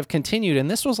knows, had I have continued. And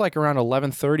this was like around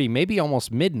 11:30, maybe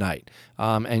almost midnight.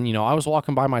 And I was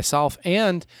walking by myself,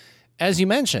 and as you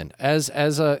mentioned, as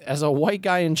a white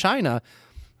guy in China,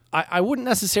 I wouldn't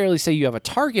necessarily say you have a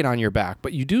target on your back,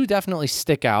 but you do definitely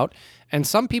stick out. And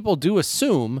some people do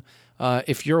assume,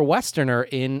 if you're a Westerner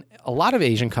in a lot of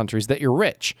Asian countries, that you're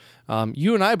rich.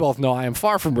 You and I both know I am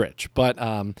far from rich. But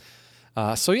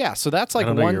so that's like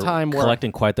one time where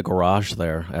collecting quite the garage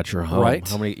there at your home. Right?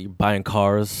 How many buying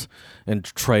cars and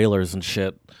trailers and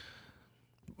shit.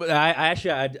 But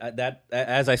that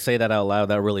as I say that out loud,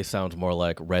 that really sounds more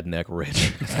like redneck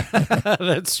rich.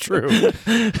 That's true.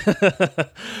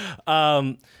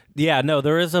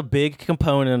 There is a big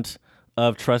component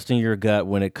of trusting your gut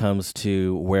when it comes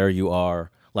to where you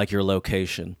are, like your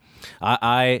location.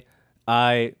 I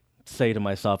say to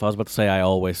myself, I was about to say I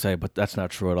always say, but that's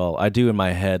not true at all. I do in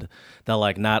my head that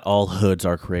like not all hoods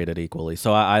are created equally.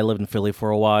 So I lived in Philly for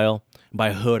a while.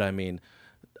 By hood, I mean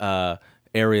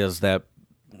areas that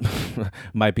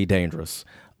might be dangerous.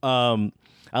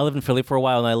 I lived in Philly for a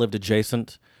while, and I lived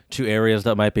adjacent to areas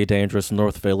that might be dangerous.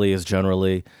 North Philly is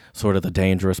generally sort of the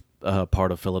dangerous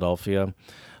part of Philadelphia.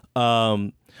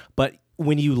 But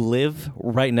when you live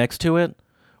right next to it,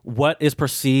 what is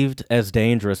perceived as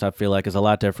dangerous, I feel like, is a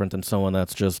lot different than someone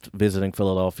that's just visiting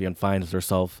Philadelphia and finds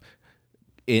themselves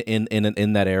in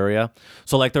that area.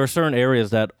 So, like, there are certain areas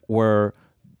that were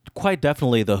quite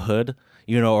definitely the hood,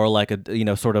 or like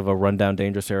a sort of a rundown,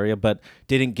 dangerous area, but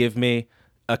didn't give me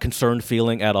a concerned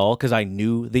feeling at all because I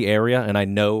knew the area and I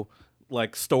know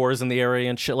like stores in the area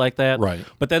and shit like that. Right.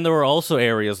 But then there were also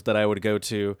areas that I would go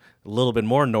to a little bit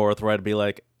more north where I'd be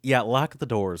like, yeah, lock the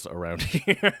doors around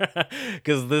here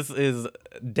because this is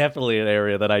definitely an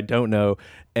area that I don't know.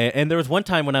 And there was one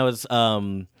time when I was,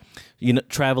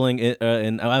 traveling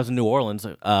and I was in New Orleans.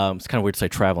 It's kind of weird to say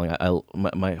traveling.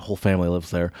 My whole family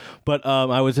lives there, but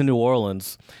I was in New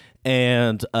Orleans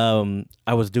and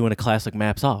I was doing a classic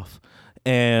Maps Off.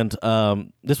 And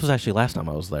this was actually last time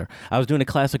I was there. I was doing a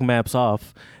classic Maps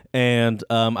Off, and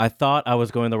I thought I was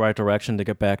going the right direction to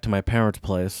get back to my parents'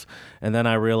 place. And then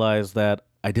I realized that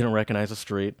I didn't recognize the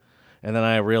street. And then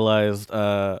I realized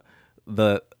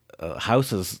the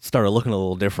houses started looking a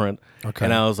little different. Okay.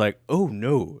 And I was like, oh,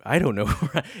 no, I don't know.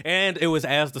 And it was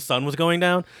as the sun was going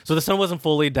down. So the sun wasn't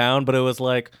fully down, but it was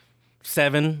like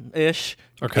 7-ish,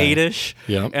 Okay. 8-ish.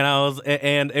 Yeah.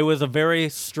 And it was a very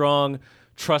strong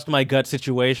trust my gut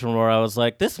situation where I was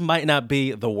like, this might not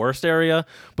be the worst area,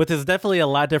 but there's definitely a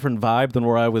lot different vibe than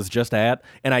where I was just at,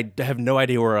 and I have no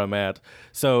idea where I'm at.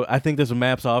 So I think this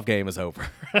Maps Off game is over.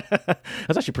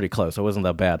 That's actually pretty close. It wasn't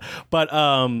that bad, but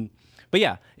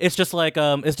yeah, it's just like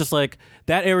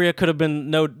that area could have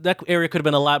been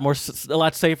a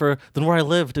lot safer than where I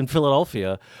lived in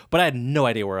Philadelphia, but I had no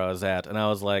idea where I was at, and I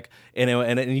was like,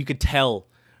 and you could tell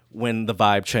when the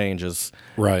vibe changes.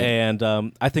 Right. And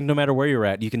I think no matter where you're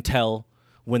at, you can tell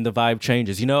when the vibe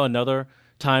changes. Another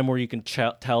time where you can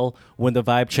tell when the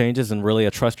vibe changes and really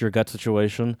a trust your gut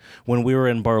situation, when we were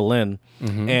in Berlin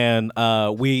and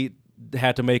we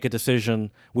had to make a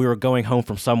decision. We were going home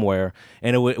from somewhere,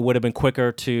 and it would have been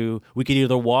quicker we could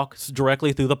either walk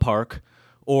directly through the park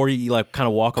or you like kind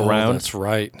of walk around. That's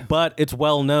right. But it's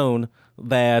well known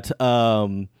that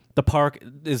the park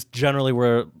is generally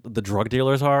where the drug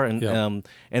dealers are, and and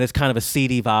it's kind of a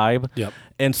seedy vibe. Yep.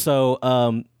 And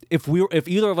so, if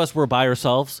either of us were by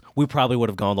ourselves, we probably would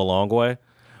have gone the long way.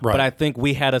 Right. But I think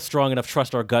we had a strong enough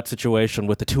trust our gut situation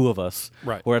with the two of us,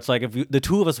 Right. where it's like if the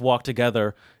two of us walk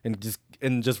together and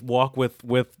just walk with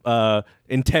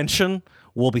intention,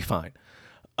 we'll be fine.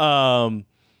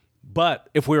 But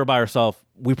if we were by ourselves,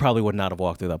 we probably would not have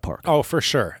walked through that park. Oh, for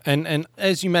sure. And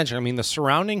as you mentioned, I mean, the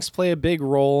surroundings play a big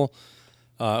role.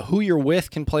 Who you're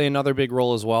with can play another big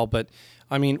role as well. But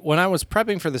I mean, when I was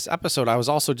prepping for this episode, I was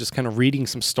also just kind of reading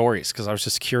some stories because I was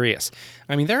just curious.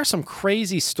 I mean, there are some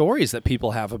crazy stories that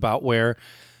people have about where,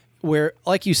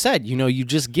 like you said, you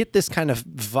just get this kind of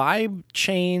vibe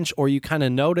change, or you kind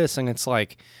of notice, and it's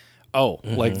like, oh,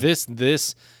 like this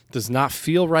does not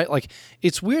feel right. Like,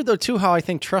 it's weird though too how I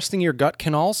think trusting your gut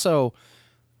can also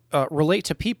relate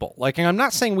to people. Like, and I'm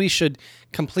not saying we should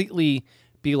completely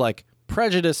be like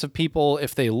prejudice of people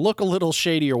if they look a little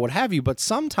shady or what have you, but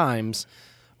sometimes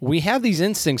we have these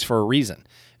instincts for a reason.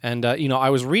 And I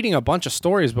was reading a bunch of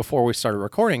stories before we started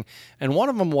recording, and one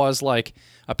of them was like,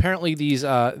 apparently these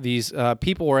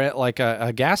people were at like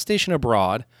a gas station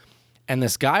abroad, and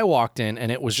this guy walked in,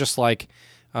 and it was just like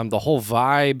the whole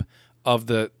vibe of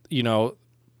the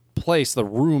place, the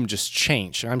room just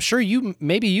changed. I'm sure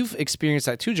you've experienced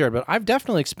that too, Jared, but I've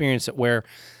definitely experienced it where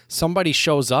somebody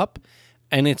shows up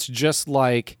and it's just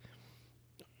like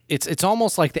it's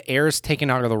almost like the air is taken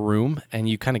out of the room and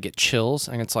you kind of get chills,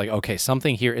 and it's like, okay,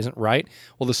 something here isn't right.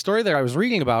 Well, the story that I was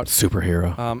reading about,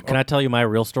 Superhero. Can I tell you my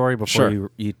real story before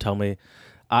Sure. you tell me?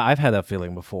 I've had that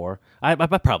feeling before.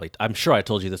 I'm sure I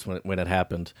told you this when it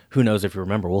happened. Who knows if you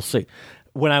remember? We'll see.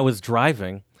 When I was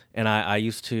driving, and I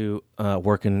used to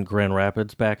work in Grand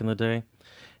Rapids back in the day,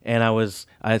 and I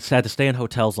had to stay in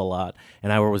hotels a lot,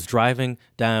 and I was driving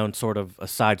down sort of a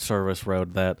side service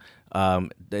road that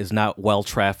is not well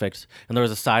trafficked, and there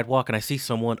was a sidewalk, and I see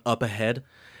someone up ahead,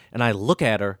 and I look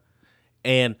at her,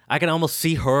 and I can almost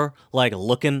see her like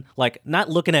looking, like not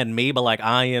looking at me, but like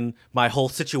eyeing my whole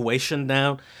situation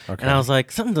down. Okay. And I was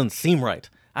like, something doesn't seem right.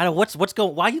 I don't what's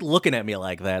going. Why are you looking at me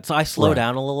like that? So I slow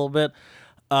down a little bit.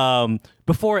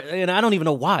 Before, and I don't even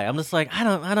know why. I'm just like, I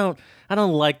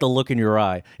don't like the look in your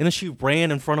eye. And then she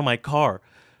ran in front of my car.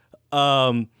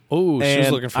 oh, she was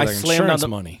and looking for I the slammed insurance on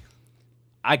the- money.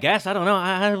 I guess, I don't know.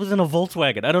 I was in a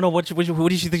Volkswagen. I don't know what did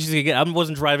she think she's gonna get. I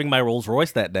wasn't driving my Rolls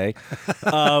Royce that day.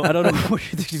 I don't know what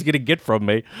she think she's gonna get from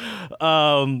me.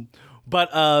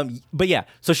 But yeah,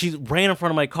 so she ran in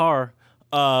front of my car,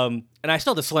 and I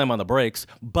still had to slam on the brakes,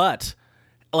 but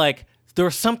like there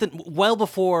was something well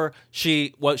before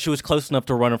she was close enough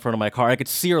to run in front of my car. I could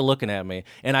see her looking at me,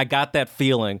 and I got that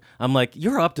feeling. I'm like,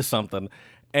 you're up to something.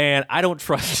 And I don't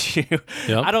trust you.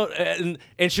 Yep. I don't,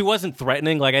 and she wasn't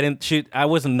threatening. Like I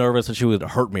wasn't nervous that she would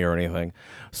hurt me or anything.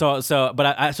 So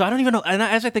I don't even know. And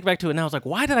as I think back to it now, I was like,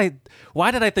 why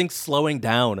did I think slowing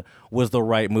down was the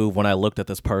right move when I looked at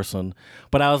this person?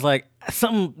 But I was like,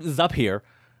 something is up here.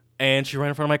 And she ran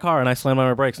in front of my car, and I slammed on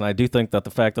my brakes. And I do think that the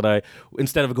fact that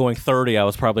instead of going 30, I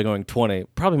was probably going 20,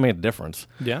 probably made a difference.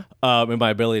 Yeah. In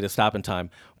my ability to stop in time.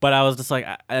 But I was just like,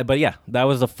 but yeah, that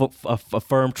was a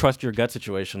firm trust your gut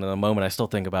situation. In a moment, I still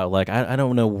think about like I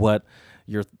don't know what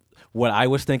I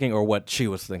was thinking or what she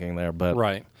was thinking there, but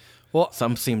Right. Well,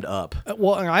 something seemed up.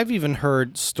 Well, and I've even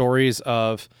heard stories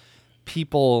of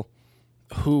people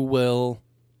who will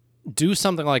do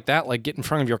something like that, like get in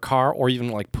front of your car or even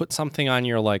like put something on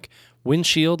your like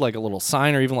windshield, like a little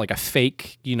sign or even like a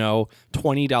fake,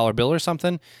 $20 bill or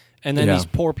something. And then these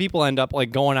poor people end up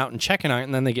like going out and checking out,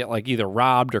 and then they get like either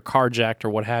robbed or carjacked or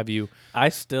what have you. I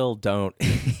still don't.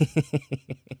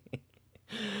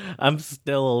 I'm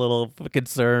still a little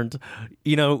concerned.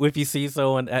 If you see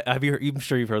someone, I'm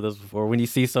sure you've heard this before. When you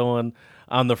see someone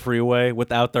on the freeway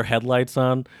without their headlights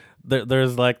on,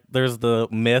 there's the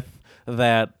myth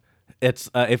that it's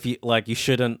if you like you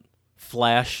shouldn't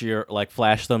flash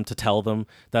them to tell them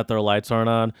that their lights aren't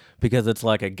on because it's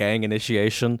like a gang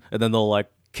initiation, and then they'll like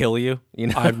kill you.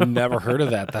 I've never heard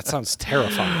of that. That sounds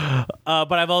terrifying.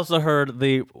 But I've also heard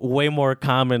the way more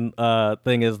common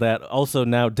thing is that also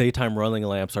now daytime running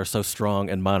lamps are so strong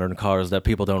in modern cars that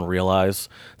people don't realize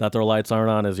that their lights aren't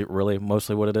on. Is it really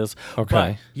mostly what it is? Okay.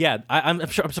 But yeah, I'm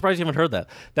surprised you haven't heard that.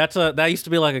 That used to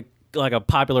be like a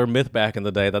popular myth back in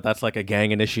the day that's like a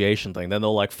gang initiation thing. Then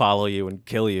they'll like follow you and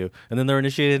kill you, and then they're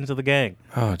initiated into the gang.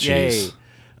 Oh, jeez. Yay.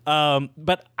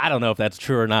 But I don't know if that's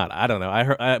true or not. I don't know.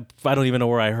 I don't even know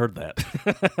where I heard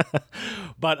that.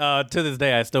 But to this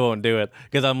day, I still won't do it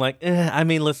because I'm like,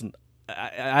 listen,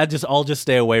 I'll just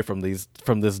stay away from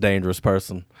this dangerous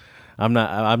person.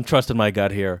 I'm trusting my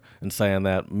gut here and saying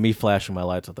that me flashing my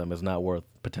lights at them is not worth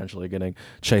potentially getting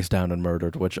chased down and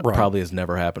murdered, which probably has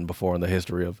never happened before in the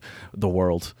history of the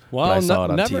world. Well, but I saw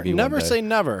it on never, TV never one day. say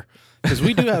never, because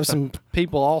we do have some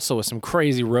people also with some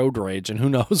crazy road rage, and who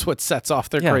knows what sets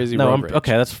off their crazy road rage.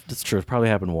 Okay, that's true. It probably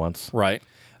happened once. Right.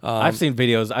 I've seen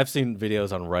videos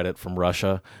on Reddit from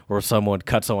Russia where someone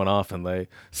cut someone off and they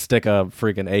stick a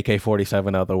freaking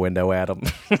AK-47 out the window at them.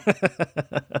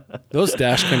 Those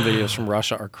dash cam videos from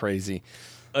Russia are crazy.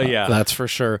 Yeah. That's for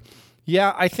sure.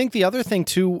 Yeah, I think the other thing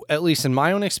too, at least in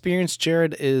my own experience,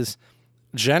 Jared, is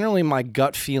generally my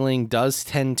gut feeling does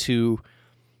tend to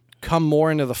come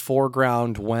more into the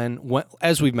foreground when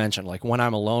as we've mentioned, like when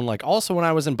I'm alone, like also when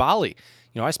I was in Bali.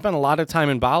 I spent a lot of time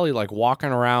in Bali, like walking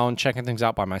around, checking things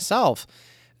out by myself.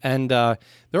 And there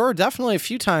were definitely a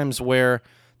few times where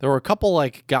there were a couple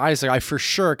like guys that I for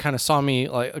sure kind of saw me,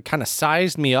 like kind of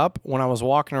sized me up when I was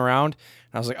walking around.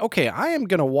 And I was like, okay, I am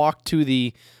going to walk to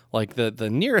the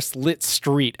nearest lit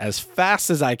street as fast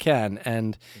as I can.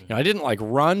 And, I didn't like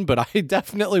run, but I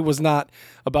definitely was not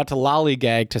about to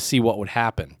lollygag to see what would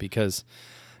happen because,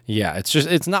 yeah,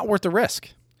 it's not worth the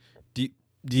risk. Do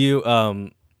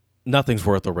you nothing's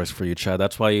worth the risk for you, Chad.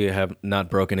 That's why you have not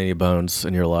broken any bones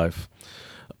in your life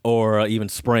or even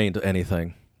sprained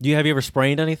anything. Have you ever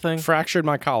sprained anything? Fractured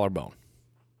my collarbone.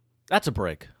 That's a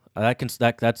break. That's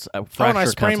a fracture. And I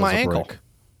sprained my ankle. Break.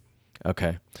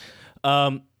 Okay.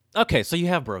 Okay, so you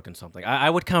have broken something.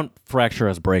 I would count fracture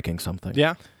as breaking something.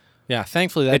 Yeah. Yeah.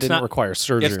 Thankfully, that didn't require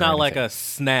surgery. It's not like a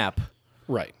snap.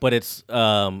 Right. But it's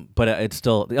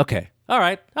still okay. All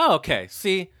right. Oh, okay.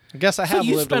 See, I guess I have. So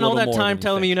you lived spent a all little that more time than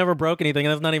telling me you never broke anything,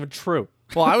 and that's not even true.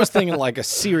 Well, I was thinking like a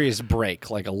serious break,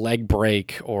 like a leg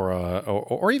break,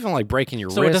 or even like breaking your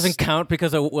wrist. So it doesn't count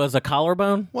because it was a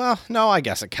collarbone? Well, no, I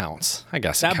guess it counts.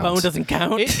 That bone doesn't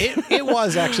count. It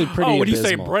was actually pretty. Oh, when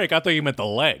abysmal. you say break, I thought you meant the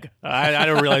leg. I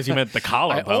didn't realize you meant the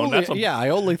collarbone. I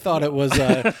only thought it was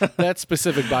that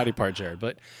specific body part, Jared.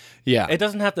 But yeah, it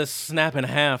doesn't have to snap in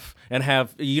half and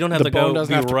have. You don't have the to go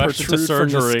doesn't have to rushed to protrude from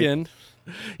the surgery. skin.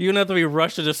 You don't have to be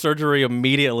rushed into surgery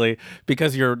immediately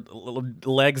because your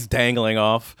leg's dangling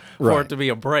off for it to be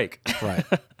a break. Right.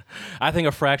 I think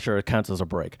a fracture counts as a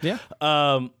break. Yeah.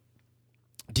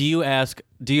 Do you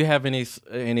have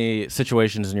any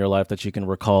situations in your life that you can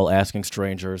recall asking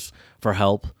strangers for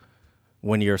help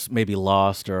when you're maybe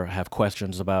lost or have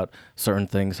questions about certain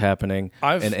things happening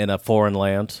in a foreign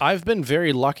land? I've been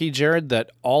very lucky, Jared,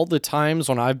 that all the times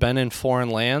when I've been in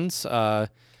foreign lands,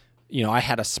 I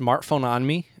had a smartphone on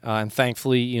me, and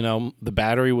thankfully, the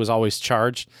battery was always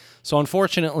charged. So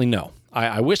unfortunately, no.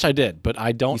 I wish I did, but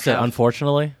I don't. You said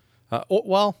unfortunately?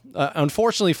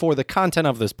 Unfortunately for the content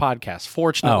of this podcast.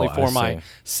 Fortunately Oh, I for my see.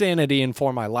 sanity and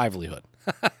for my livelihood.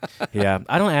 Yeah,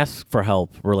 I don't ask for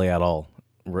help really at all.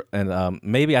 And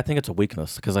maybe I think it's a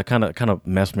weakness because I kind of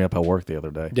messed me up at work the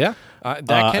other day. Yeah,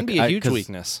 that can be a huge 'cause-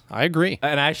 weakness. I agree.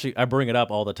 And actually, I bring it up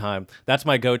all the time. That's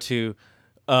my go-to.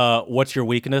 What's your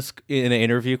weakness in an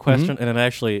interview question? And it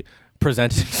actually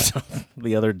presented something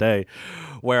the other day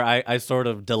where I sort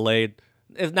of delayed.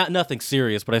 It's not nothing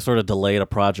serious, but I sort of delayed a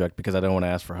project because I didn't want to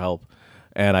ask for help,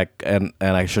 and I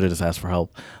should have just asked for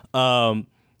help.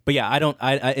 But yeah, I don't.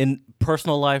 I in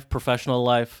personal life, professional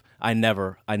life, I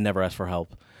never ask for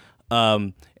help.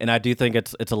 And I do think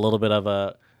it's a little bit of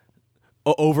a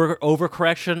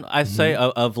overcorrection, I say,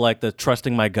 of like the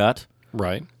trusting my gut.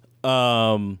 Right.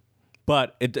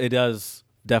 But it does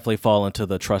definitely fall into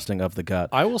the trusting of the gut.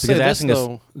 I will say Because this asking us-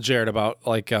 though, Jared, about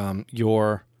like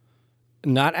your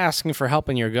not asking for help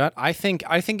in your gut. I think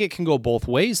it can go both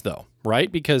ways though,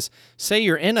 right? Because say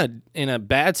you're in a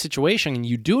bad situation and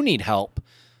you do need help,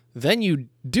 then you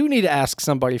do need to ask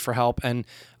somebody for help. And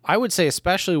I would say,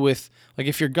 especially with like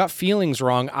if your gut feeling's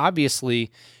wrong,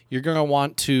 obviously you're gonna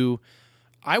want to,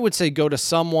 I would say, go to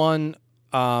someone.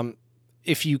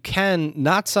 If you can,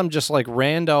 not some just like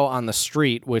rando on the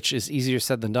street, which is easier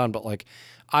said than done, but like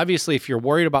obviously if you're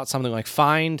worried about something, like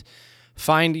find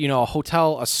a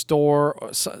hotel, a store,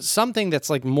 or something that's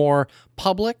like more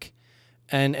public,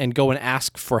 and go and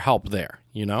ask for help there.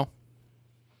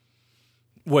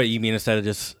 What you mean instead of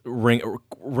just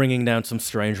ringing down some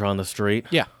stranger on the street?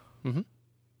 Yeah.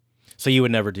 So you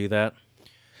would never do that?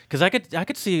 Because I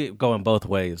could see it going both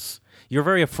ways. You're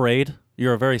very afraid.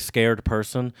 You're a very scared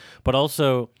person, but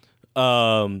also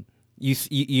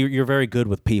you're very good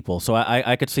with people. So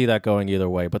I could see that going either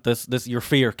way. But this your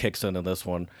fear kicks in this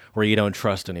one where you don't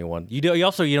trust anyone. You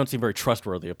don't seem very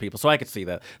trustworthy of people. So I could see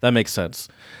that. That makes sense.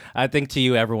 I think to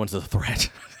you everyone's a threat.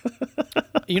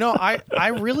 I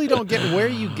really don't get where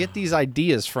you get these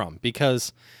ideas from,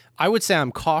 because I would say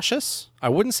I'm cautious. I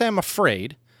wouldn't say I'm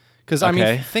afraid, because I mean,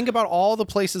 Okay. think about all the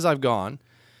places I've gone.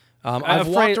 I've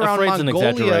Afraid- walked around afraid's an Mongolia.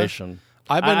 exaggeration.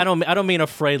 I've been, I don't mean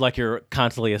afraid like you're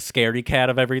constantly a scaredy cat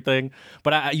of everything,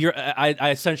 but I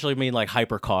essentially mean like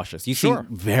hyper cautious. You Sure.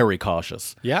 seem very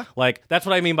cautious. Yeah. Like that's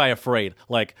what I mean by afraid.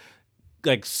 Like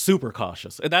super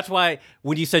cautious. And that's why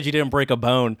when you said you didn't break a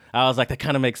bone, I was like, that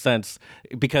kind of makes sense,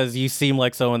 because you seem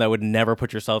like someone that would never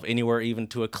put yourself anywhere, even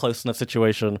to a close enough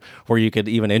situation where you could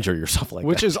even injure yourself like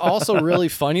which that. is also really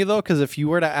funny though, because if you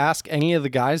were to ask any of the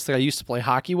guys that I used to play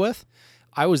hockey with,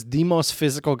 I was the most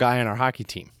physical guy on our hockey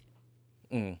team.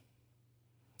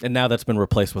 And now that's been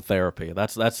replaced with therapy.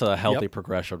 That's a healthy Yep.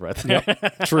 progression right there.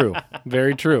 True.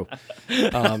 Very true.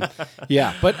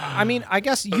 Yeah. But I mean, I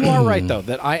guess you are right, though,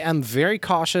 that I am very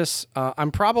cautious.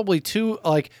 I'm probably too,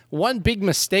 like, one big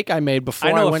mistake I made before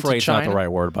I know went to afraid's China. not the right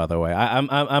word, by the way.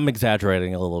 I'm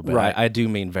exaggerating a little bit. Right. I do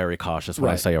mean very cautious when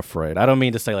I Right. say afraid. I don't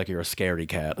mean to say like you're a scaredy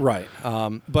cat. Right.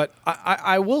 But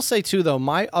I will say, too, though,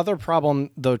 my other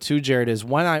problem, though, too, Jared, is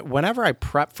whenever I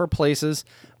prep for places,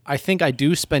 I think I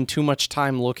do spend too much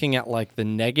time looking at like the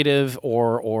negative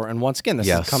or and once again, this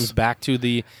Yes. comes back to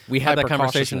the We had that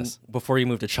conversation hyper-cautiousness. before you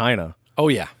moved to China, Oh,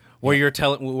 yeah.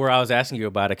 where I was asking you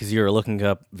about it because you were looking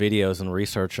up videos and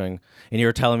researching, and you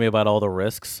were telling me about all the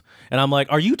risks. And I'm like,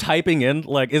 are you typing in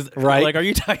Right. are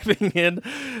you typing in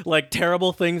like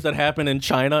terrible things that happen in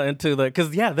China into the? Because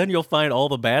then you'll find all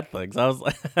the bad things. I was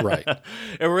like, Right.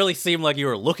 It really seemed like you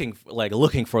were looking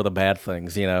for the bad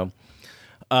things,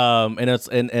 and it's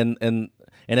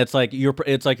and it's like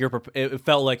it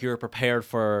felt like you were prepared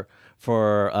for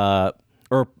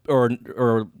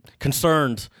or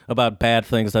concerned about bad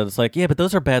things, that it's like, yeah, but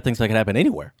those are bad things that can happen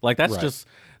anywhere. Like that's Right. just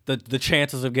the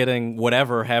chances of getting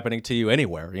whatever happening to you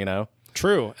anywhere,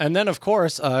 True. And then, of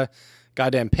course,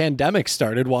 goddamn pandemic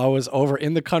started while I was over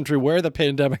in the country where the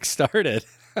pandemic started.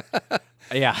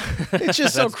 Yeah. It's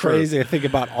just so That's true. crazy to think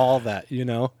about all that,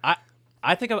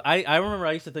 I think I remember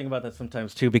I used to think about that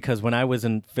sometimes too, because when I was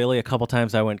in Philly a couple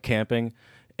times, I went camping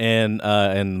in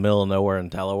the middle of nowhere in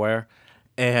Delaware,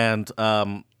 and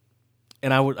I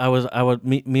would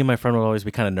me and my friend would always be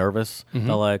kind of nervous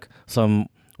that like some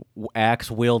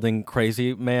axe wielding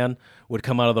crazy man would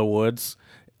come out of the woods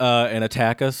and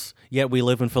attack us. Yet we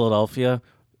live in Philadelphia,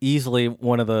 easily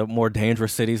one of the more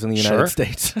dangerous cities in the United Sure.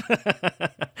 States.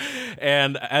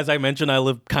 And as I mentioned, I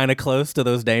live kind of close to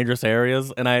those dangerous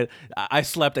areas, and I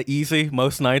slept easy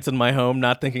most nights in my home,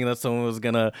 not thinking that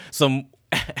some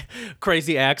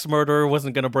crazy axe murderer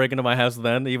wasn't going to break into my house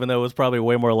then, even though it was probably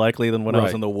way more likely than when I was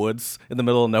Right. in the woods in the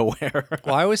middle of nowhere.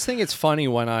 Well, I always think it's funny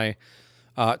when I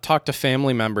talk to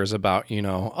family members about,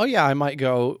 oh yeah, I might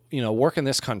go, work in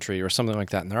this country or something like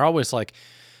that, and they're always like,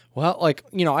 well, like,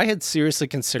 I had seriously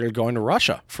considered going to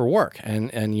Russia for work,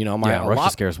 and Russia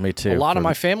scares me too. A lot of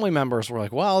my family members were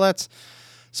like, well, it's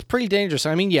pretty dangerous.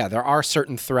 I mean, yeah, there are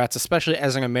certain threats, especially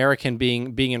as an American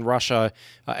being in Russia,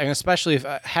 and especially if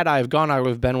had I have gone, I would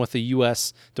have been with the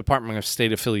U.S. Department of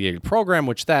State affiliated program,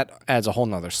 which that adds a whole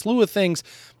nother slew of things.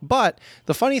 But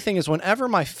the funny thing is, whenever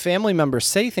my family members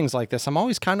say things like this, I'm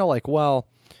always kind of like, well,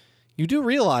 you do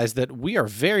realize that we are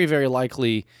very, very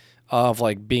likely of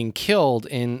like being killed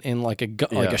in like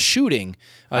a shooting,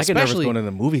 I get nervous especially going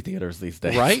into movie theaters these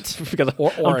days, right? because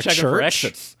or I'm a checking for church.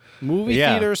 exits. Movie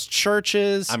Yeah. theaters,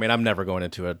 churches. I mean, I'm never going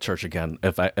into a church again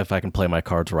if I can play my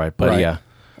cards right. But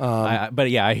Right.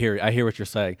 yeah, I hear what you're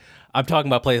saying. I'm talking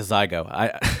about places I go.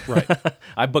 Right.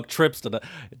 I book trips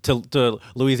to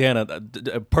Louisiana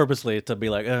purposely to be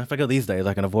like, if I go these days,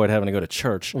 I can avoid having to go to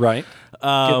church. Right. Get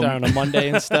there on a Monday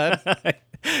instead.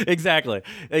 Exactly.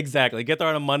 Get there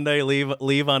on a Monday,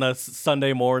 leave on a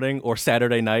Sunday morning or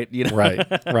Saturday night.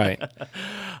 Right.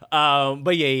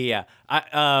 But yeah.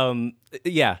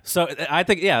 So I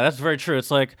think that's very true.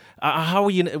 It's like how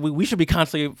are you? We should be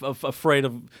constantly afraid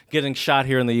of getting shot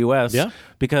here in the U.S. Yeah.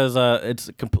 because it's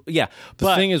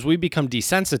The thing is, we become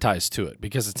desensitized to it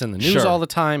because it's in the news Sure. all the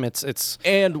time. It's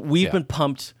and we've been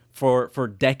pumped for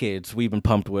decades. We've been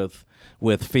pumped with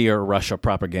fear Russia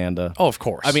propaganda. of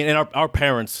course. I mean, and our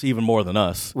parents even more than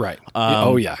us. right.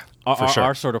 Um, For sure.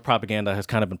 Our sort of propaganda has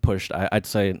kind of been pushed, I'd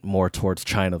say, more towards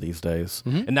China these days,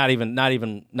 Mm-hmm.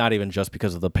 and not even just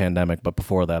because of the pandemic, but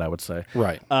before that, I would say.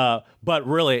 Right. But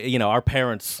really, our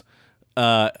parents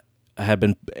have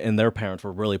been, and their parents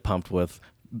were really pumped with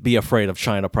be afraid of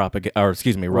China propaganda, or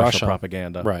excuse me, Russia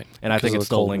propaganda. Right. And I think Because of it the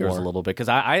still Cold lingers War. a little bit because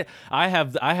I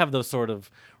have those sort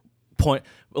of point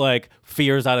like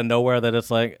fears out of nowhere that it's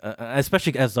like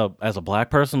especially as a black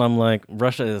person, I'm like,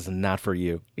 Russia is not for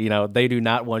you. They do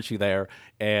not want you there,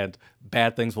 and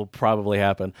bad things will probably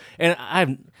happen.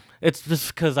 And it's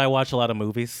just because I watch a lot of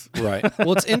movies. Right.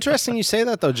 Well, it's interesting you say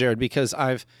that though, Jared, because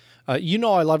I've, I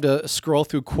love to scroll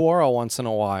through Quora once in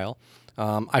a while.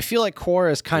 I feel like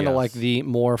Quora is kind of Yes. like the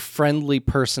more friendly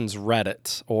person's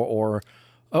Reddit, or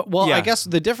Yeah. I guess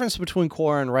the difference between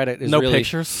Quora and Reddit is No really,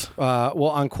 pictures? Well,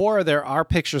 on Quora there are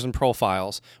pictures and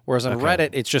profiles, whereas on Reddit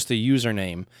it's just a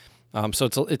username. So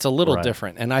it's a little Right.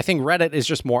 different, and I think Reddit is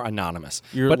just more anonymous.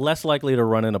 You're less likely to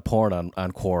run into porn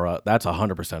on Quora. That's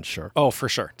 100% sure. Oh, for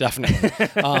sure, definitely.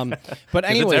 But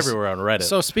anyways, it's everywhere on Reddit.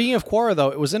 So speaking of Quora, though,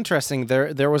 it was interesting.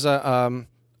 There was a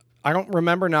I don't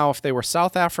remember now if they were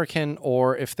South African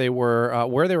or if they were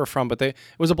where they were from, but it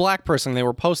was a black person. They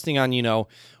were posting on,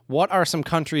 what are some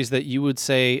countries that you would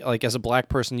say, like as a black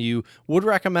person, you would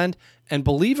recommend? And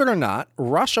believe it or not,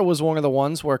 Russia was one of the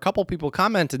ones where a couple people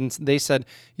commented and they said,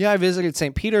 yeah, I visited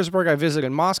St. Petersburg. I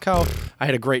visited Moscow. I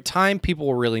had a great time. People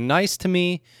were really nice to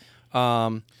me.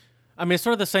 I mean, it's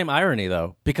sort of the same irony,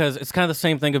 though, because it's kind of the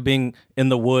same thing of being in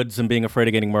the woods and being afraid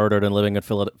of getting murdered, and living in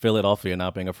Philadelphia and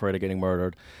not being afraid of getting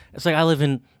murdered. It's like I live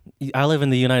in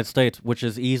the United States, which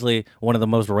is easily one of the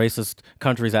most racist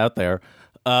countries out there.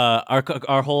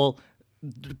 Our whole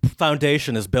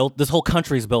foundation is built. This whole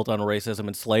country is built on racism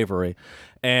and slavery,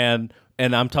 and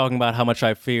I'm talking about how much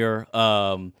I fear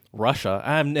Russia,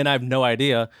 and I have no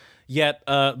idea. Yet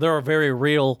there are very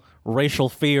real racial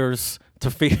fears.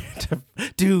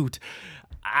 Dude,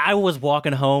 I was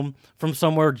walking home from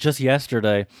somewhere just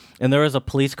yesterday, and there was a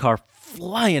police car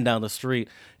flying down the street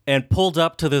and pulled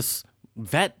up to this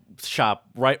vet shop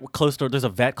right close to. There's a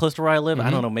vet close to where I live.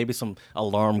 I don't know, maybe some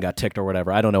alarm got ticked or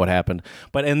whatever. I don't know what happened,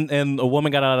 but and a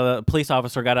woman got out of the police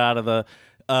officer got out of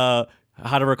the.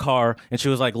 Out of her car, and she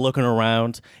was like looking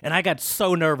around, and I got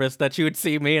so nervous that she would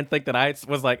see me and think that I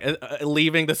was like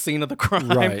leaving the scene of the crime.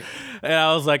 Right. And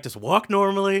I was like, just walk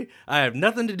normally. I have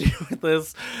nothing to do with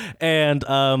this. And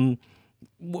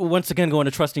once again, going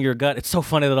to trusting your gut, it's so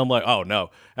funny that I'm like, oh no,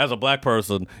 as a black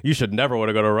person, you should never want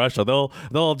to go to Russia.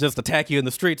 They'll just attack you in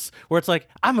the streets. Where it's like,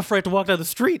 I'm afraid to walk down the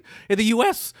street in the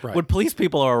U.S. Right. when police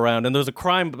people are around and there's a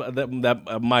crime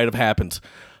that might have happened.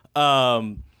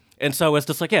 And so it's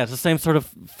just like, it's the same sort of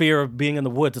fear of being in the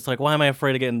woods. It's like, why am I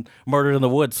afraid of getting murdered in the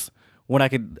woods when I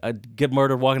could get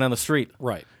murdered walking down the street?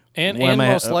 Right. And Why am I-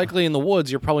 most likely in the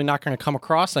woods, you're probably not going to come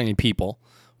across any people.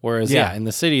 Whereas, Yeah. in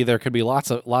the city, there could be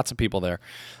lots of people there.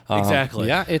 Exactly.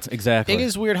 Yeah, Exactly. It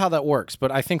is weird how that works,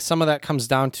 but I think some of that comes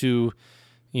down to,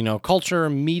 culture,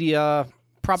 media,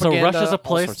 propaganda, Russia's a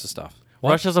place- all sorts of stuff.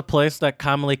 Russia's a place that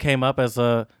commonly came up as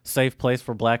a safe place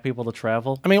for black people to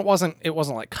travel. I mean, it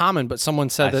wasn't like common, but someone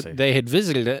said that see. they had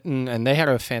visited it and they had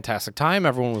a fantastic time.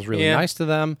 Everyone was really Yeah. nice to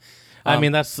them. I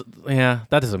mean, that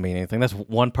doesn't mean anything. That's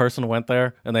one person went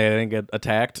there and they didn't get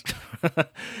attacked.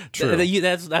 True.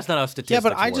 That's not how statistics Yeah,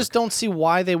 but I work. just don't see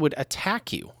why they would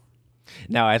attack you.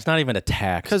 No, it's not even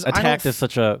attack. 'Cause I don't Attacked is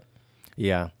such a...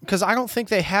 Yeah. Because I don't think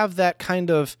they have that kind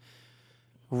of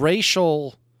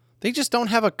racial. They just don't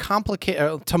have a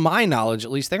complicated, to my knowledge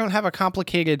at least, they don't have a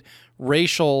complicated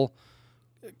racial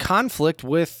conflict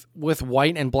with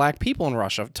white and black people in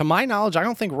Russia. To my knowledge, I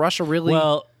don't think Russia really.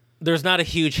 Well, there's not a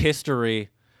huge history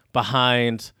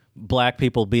behind black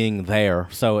people being there,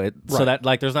 so that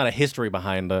like there's not a history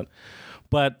behind it.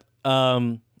 But I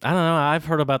don't know. I've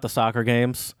heard about the soccer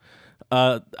games.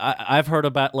 I've heard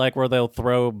about like where they'll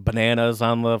throw bananas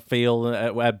on the field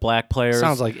at black players.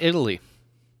 Sounds like Italy.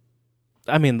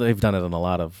 I mean, they've done it in a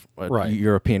lot of Right.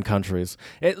 European countries.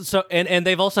 And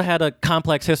they've also had a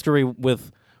complex history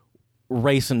with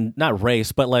race and not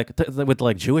race, but like with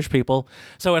like Jewish people.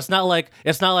 So it's not like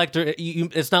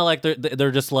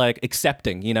they're just like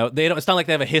accepting. You know, they don't. It's not like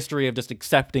they have a history of just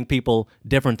accepting people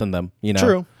different than them. You know,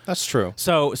 True. That's true.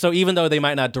 So even though they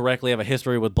might not directly have a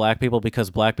history with black people because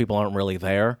black people aren't really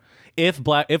there, if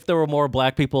there were more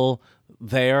black people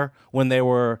there when they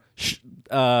were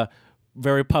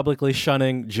very publicly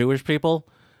shunning Jewish people,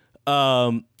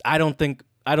 I don't think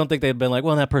they'd been like,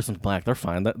 well, that person's black, they're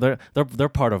fine. They're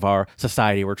part of our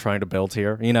society we're trying to build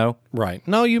here, you know? Right.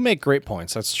 No, you make great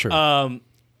points. That's true. Yeah,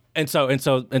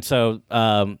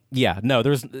 no,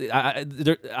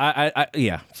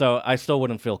 yeah. So I still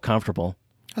wouldn't feel comfortable.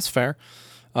 That's fair.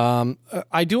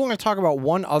 I do want to talk about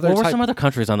one other What were type. some other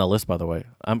countries on the list, by the way?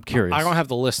 I'm curious. I don't have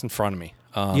the list in front of me.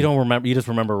 You don't remember? You just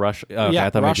remember Russia? Oh, okay, Yeah, I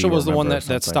thought maybe Russia you was the one remember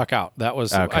that something. stuck out. That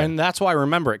was, Okay. and that's why I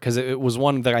remember it because it was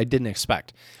one that I didn't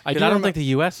expect. I don't think the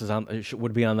U.S.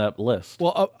 would be on that list.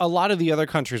 Well, a lot of the other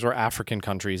countries were African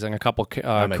countries and a couple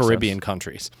makes Caribbean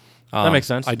countries. That makes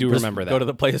sense. I do Just remember that. Go to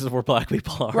the places where black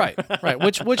people are. Right.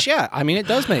 Which, yeah. I mean, it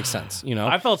does make sense. You know.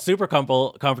 I felt super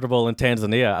comfortable in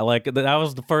Tanzania. That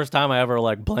was the first time I ever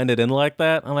like blended in like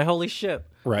that. I'm like, holy shit,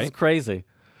 Right. This is crazy.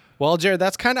 Well, Jared,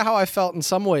 that's kind of how I felt in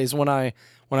some ways when I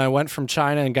went from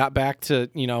China and got back to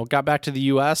the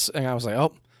U.S. and I was like,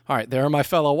 oh, all right, there are my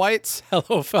fellow whites.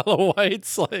 Hello, fellow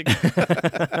whites. Like,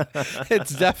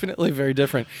 it's definitely very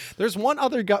different. There's one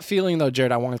other gut feeling though,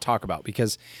 Jared, I want to talk about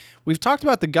because we've talked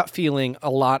about the gut feeling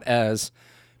a lot as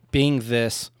being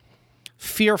this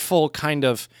fearful kind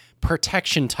of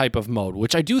protection type of mode,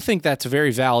 which I do think that's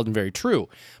very valid and very true.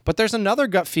 But there's another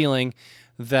gut feeling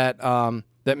that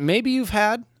that maybe you've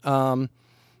had.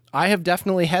 I have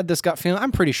definitely had this gut feeling.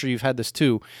 I'm pretty sure you've had this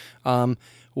too,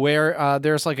 where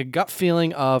there's like a gut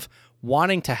feeling of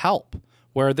wanting to help.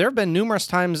 Where there have been numerous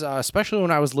times, especially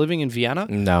when I was living in Vienna.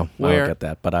 No, I where- don't get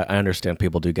that, but I understand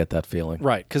people do get that feeling.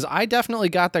 Right, because I definitely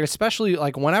got that, especially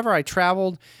like whenever I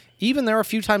traveled. Even there were a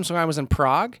few times when I was in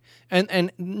Prague,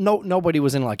 and nobody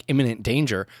was in like imminent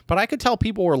danger, but I could tell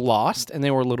people were lost and they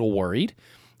were a little worried,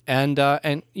 and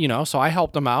so I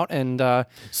helped them out, and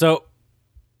So,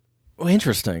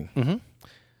 interesting. Mm-hmm.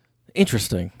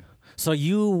 Interesting. So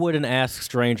you wouldn't ask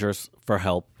strangers for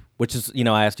help, which is,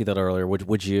 I asked you that earlier.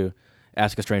 Would you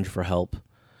ask a stranger for help?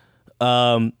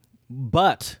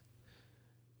 But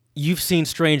you've seen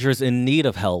strangers in need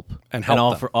of help And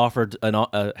helped them. offered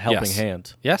a helping Yes.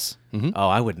 hand. yes, Oh,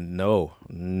 I would no,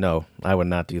 I would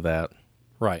not do that.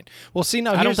 right. Well, see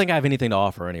now I don't here's- think I have anything to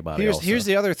offer anybody. Here's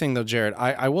the other thing, though, Jared.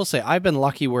 I will say I've been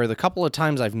lucky where the couple of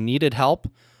times I've needed help,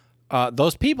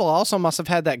 those people also must have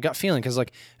had that gut feeling because,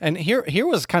 like, and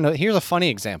here's a funny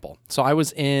example. So I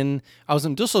was in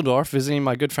Dusseldorf visiting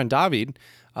my good friend David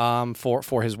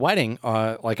for his wedding,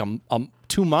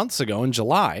 2 months ago in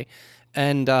July,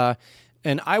 and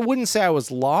I wouldn't say I was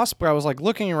lost, but I was like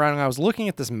looking around and I was looking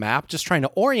at this map, just trying to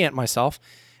orient myself.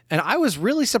 And I was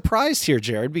really surprised here,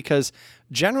 Jared, because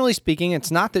generally speaking,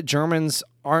 it's not that Germans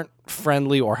aren't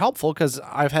friendly or helpful, because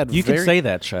I've had You can say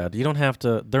that, Chad. You don't have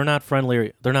to. They're not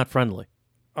friendly. They're not friendly.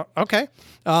 Okay.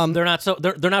 They're not so.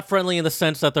 They're not friendly in the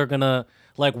sense that they're gonna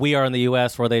like we are in the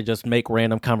U.S. where they just make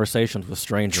random conversations with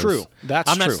strangers. True. That's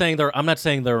I'm not true. saying they're. I'm not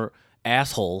saying they're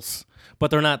assholes,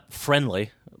 but they're not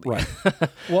friendly. Right.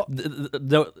 Well,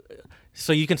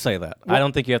 So you can say that. I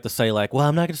don't think you have to say like, well,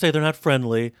 I'm not going to say they're not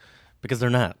friendly because they're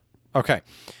not. okay.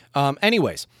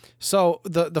 Anyways, so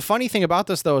the funny thing about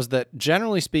this, though, is that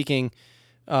generally speaking,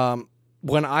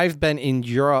 when I've been in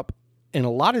Europe, in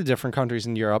a lot of different countries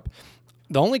in Europe,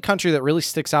 the only country that really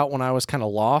sticks out when I was kind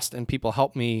of lost and people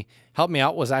helped me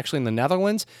out was actually in the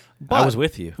Netherlands. But, I was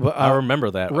with you. I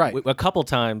remember that. right. A couple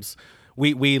times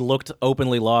we looked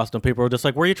openly lost, and people were just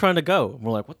like, "Where are you trying to go?" And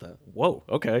we're like, "What the? Whoa,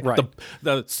 okay." Right.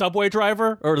 The subway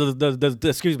driver or the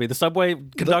excuse me, the subway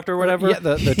conductor or whatever. Yeah,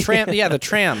 the tram. Yeah, the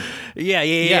tram.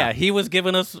 Yeah. He was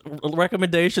giving us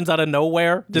recommendations out of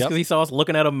nowhere just because he saw us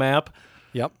looking at a map.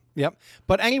 Yep.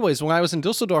 But anyways, when I was in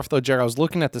Dusseldorf, though, Jared, I was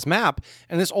looking at this map,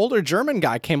 and this older German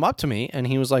guy came up to me, and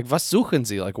he was like, "Was suchen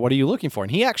Sie?" Like, what are you looking for?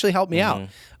 And he actually helped me out.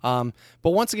 But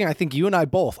once again, I think you and I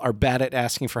both are bad at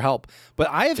asking for help. But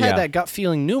I have had that gut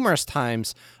feeling numerous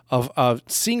times of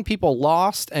seeing people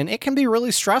lost, and it can be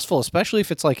really stressful, especially if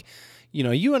it's like,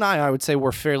 you and I would say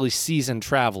we're fairly seasoned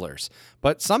travelers.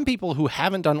 But some people who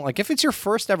haven't done, like, if it's your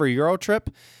first ever Euro trip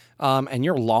and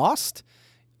you're lost,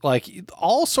 like,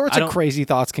 all sorts of crazy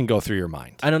thoughts can go through your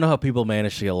mind. I don't know how people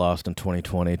manage to get lost in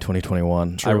 2020,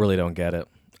 2021. True. I really don't get it.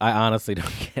 I honestly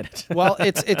don't get it. Well,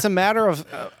 it's a matter of,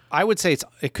 I would say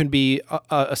it could be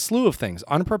a slew of things.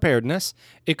 Unpreparedness.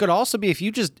 It could also be if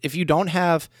you don't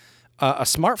have a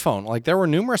smartphone. Like, there were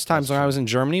numerous times when I was in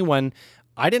Germany when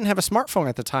I didn't have a smartphone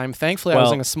at the time. Thankfully, I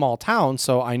was in a small town,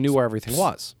 so I knew where everything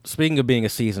was. Speaking of being a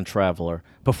seasoned traveler,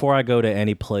 before I go to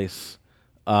any place,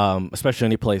 especially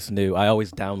any place new, I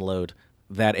always download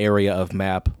that area of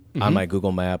map on my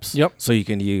Google Maps. Yep. So you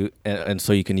can use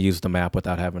so you can use the map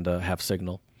without having to have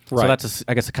signal. Right. So that's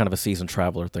I guess a kind of a seasoned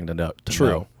traveler thing to know.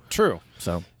 True.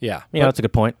 So Yeah. that's a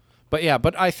good point. But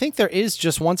I think there is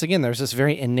just, once again, there's this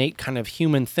very innate kind of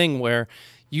human thing where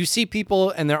you see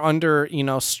people and they're under,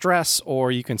 stress,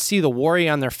 or you can see the worry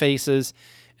on their faces.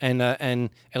 And at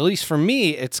least for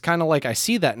me, it's kind of like I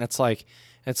see that, and it's like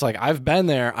I've been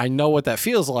there. I know what that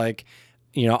feels like.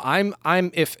 I'm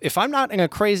if I'm not in a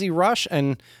crazy rush,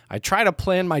 and I try to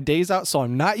plan my days out so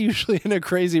I'm not usually in a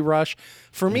crazy rush.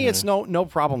 For me, it's no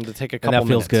problem to take a couple And that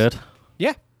feels minutes. good.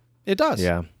 Yeah, it does.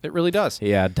 Yeah. It really does.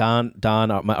 Yeah, Don,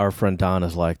 our friend Don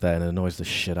is like that, and it annoys the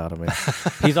shit out of me.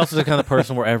 He's also the kind of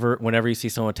person whenever you see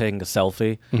someone taking a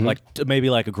selfie, like maybe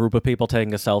like a group of people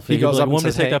taking a selfie, He goes like, up and "Want me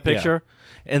to says, take "Hey," that picture?"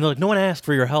 And they're like, "No one asked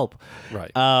for your help."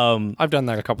 Right. I've done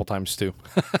that a couple times too.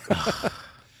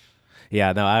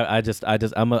 Yeah, no,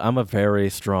 I'm a very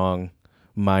strong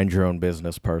mind your own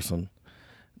business person.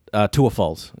 To a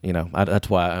fault, that's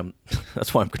why I'm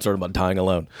concerned about dying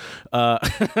alone.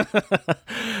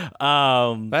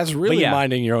 That's really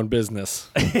minding your own business.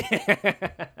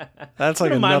 That's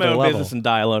like mind another my own level. business and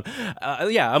die alone.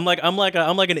 I'm like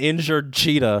an injured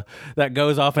cheetah that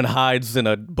goes off and hides in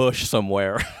a bush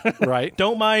somewhere. Right.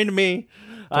 Don't mind me.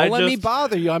 Don't let me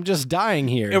bother you. I'm just dying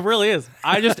here. It really is.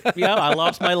 I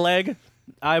lost my leg.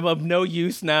 I'm of no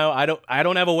use now. I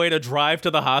don't have a way to drive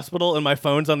to the hospital, and my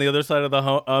phone's on the other side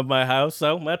of my house.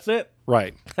 So that's it.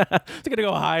 Right. I'm gonna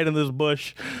go hide in this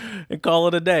bush and call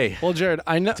it a day. Well, Jared,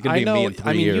 I know. Me in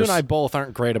 3 You years. and I both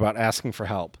aren't great about asking for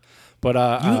help,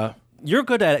 but You're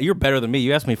good at it. You're better than me.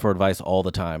 You ask me for advice all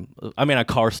the time. I mean, on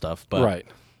car stuff, but right.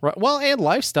 Well, and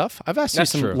life stuff. I've asked you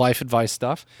some true. life advice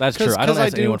stuff. That's true. I don't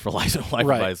ask anyone for life Right.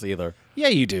 advice either. Yeah,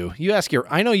 you do.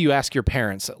 I know you ask your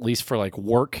parents at least for like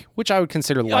work, which I would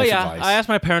consider life advice. I ask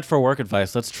my parents for work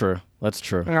advice. That's true.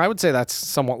 And I would say that's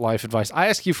somewhat life advice. I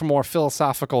ask you for more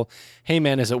philosophical, hey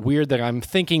man, is it weird that I'm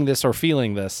thinking this or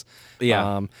feeling this?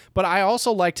 Yeah. But I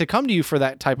also like to come to you for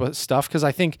that type of stuff because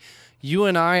I think you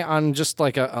and I, on just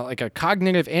like a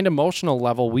cognitive and emotional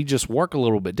level, we just work a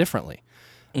little bit differently.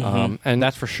 And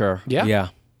That's for sure. Yeah.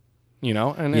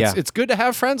 And it's good to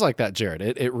have friends like that, Jared.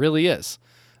 It really is.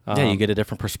 You get a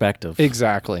different perspective.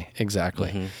 Exactly.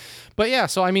 But yeah,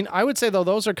 so I mean, I would say though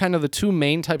those are kind of the two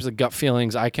main types of gut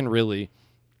feelings I can really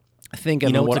think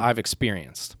of what I've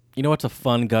experienced. You know what's a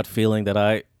fun gut feeling that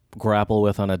I grapple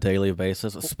with on a daily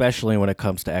basis, especially when it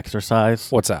comes to exercise?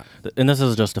 What's that? And this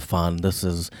is just this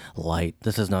is light.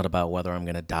 This is not about whether I'm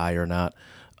going to die or not.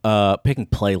 Picking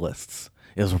playlists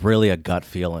is really a gut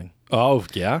feeling. Oh,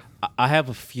 yeah? I have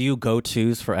a few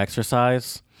go-tos for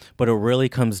exercise, but it really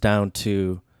comes down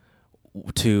to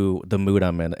the mood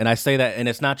I'm in. And I say that, and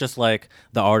it's not just like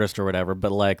the artist or whatever,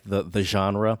 but like the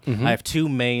genre. I have two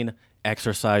main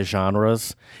exercise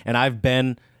genres, and I've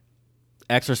been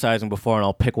exercising before, and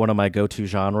I'll pick one of my go-to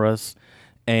genres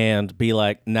and be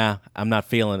like, nah, I'm not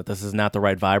feeling it. This is not the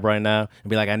right vibe right now. And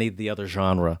be like, I need the other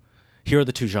genre. Here are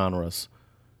the two genres.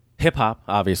 Hip-hop,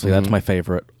 obviously, that's my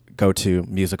favorite go-to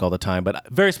music all the time, but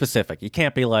very specific. You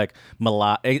can't be like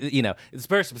melodic, it's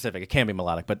very specific. It can be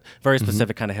melodic, but very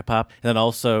specific kind of hip-hop. And then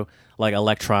also like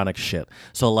electronic shit.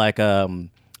 So like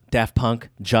Daft Punk,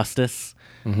 Justice,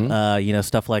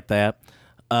 stuff like that.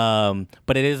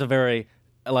 But it is a very,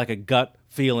 like a gut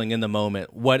feeling in the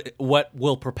moment. What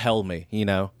will propel me,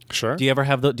 Sure. Do you ever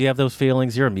have those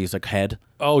feelings? You're a music head.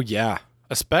 Oh, yeah.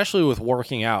 Especially with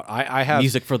working out. I have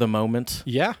Music for the moment.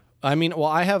 Yeah. I mean, well,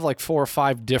 I have like 4 or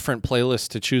 5 different playlists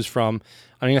to choose from.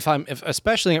 I mean, if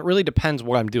especially, it really depends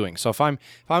what I'm doing. So if I'm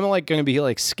like going to be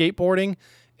like skateboarding,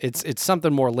 it's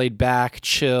something more laid back,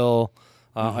 chill.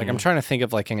 Like I'm trying to think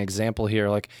of like an example here,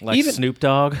 like even Snoop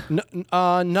Dogg.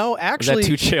 No, actually, Is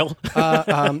that too chill?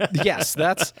 Yes,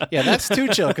 that's too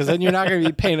chill because then you're not going to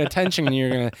be paying attention and you're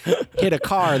going to hit a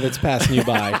car that's passing you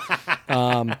by.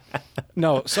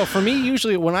 No, so for me,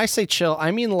 usually when I say chill,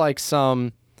 I mean like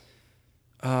some,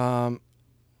 I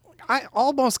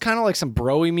almost kind of like some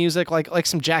bro-y music, like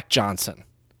some Jack Johnson.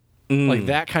 Like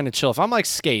that kind of chill. If I'm like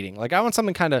skating, like I want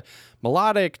something kind of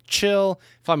melodic, chill.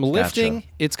 If I'm lifting,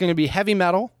 it's going to be heavy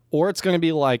metal, or it's going to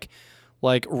be like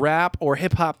rap or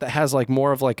hip hop that has like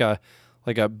more of like a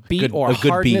beat or a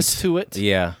hardness to it.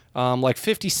 Yeah. Like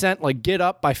 50 Cent, like Get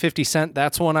Up by 50 Cent.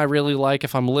 That's one I really like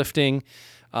if I'm lifting.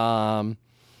 I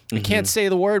can't say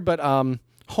the word, but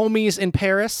Homies in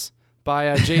Paris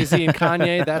by Jay-Z and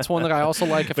Kanye. That's one that I also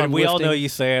like if I'm we lifting. all know you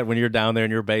say it when you're down there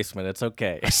in your basement. It's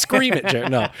okay. Scream it,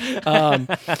 Jared. No.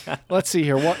 Let's see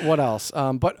here. What else?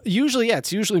 But usually,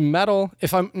 it's usually metal.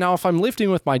 If I'm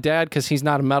lifting with my dad because he's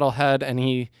not a metalhead and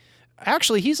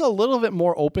he's a little bit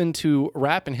more open to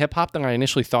rap and hip hop than I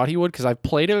initially thought he would because I've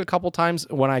played it a couple times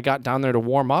when I got down there to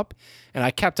warm up and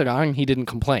I kept it on and he didn't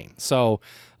complain. So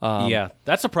yeah,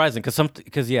 that's surprising because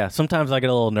sometimes I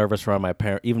get a little nervous around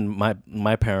even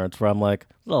my parents where I'm like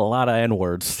a lot of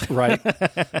N-words. Right.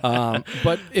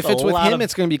 But if it's with him,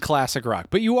 it's going to be classic rock.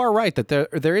 But you are right that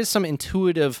there is some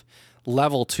intuitive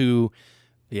level to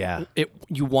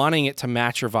you wanting it to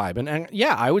match your vibe. And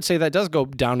yeah, I would say that does go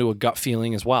down to a gut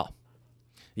feeling as well.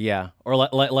 Yeah, or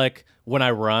like when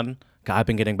I run. God, I've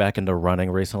been getting back into running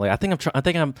recently. I think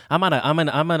I'm on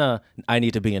a I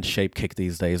need to be in shape kick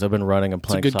these days. I've been running and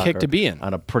playing soccer. It's a good soccer kick to be in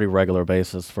on a pretty regular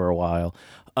basis for a while.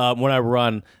 When I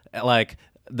run, like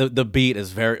the beat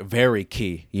is very very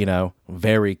key.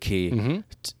 Very key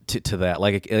to that.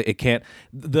 Like it can't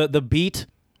the beat.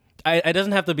 It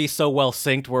doesn't have to be so well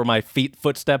synced where my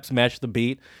footsteps match the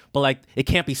beat, but like it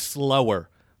can't be slower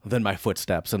than my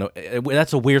footsteps, and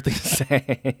that's a weird thing to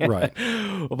say, right?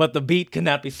 But the beat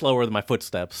cannot be slower than my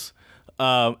footsteps.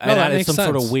 That it's makes some sense.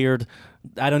 sort of weird.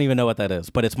 I don't even know what that is,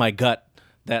 but it's my gut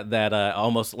that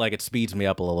almost like it speeds me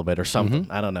up a little bit or something.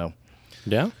 I don't know.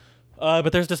 Yeah.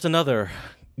 But there's just another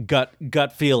gut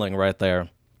feeling right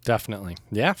there. Definitely.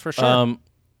 Yeah, for sure.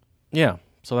 Yeah.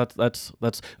 So that's.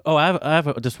 Oh, I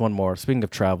have just one more. Speaking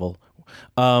of travel,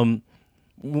 do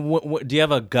you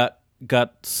have a gut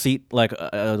seat, like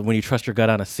when you trust your gut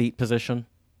on a seat position?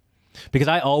 Because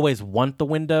I always want the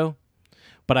window,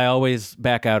 but I always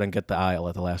back out and get the aisle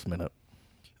at the last minute.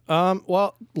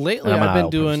 Well, lately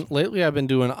I've been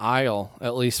doing aisle.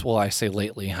 At least, well, I say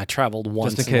lately. I traveled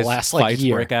once just in case the last fights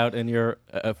year. break out in your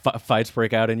fights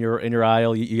break out in your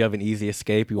aisle. You have an easy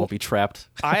escape. You won't be trapped.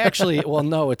 I actually, well,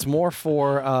 no, it's more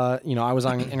for I was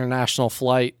on an international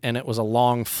flight and it was a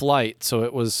long flight,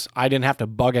 so I didn't have to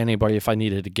bug anybody if I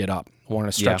needed to get up. I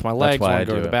wanted to stretch my legs, want to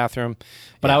go to the bathroom.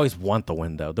 But I always want the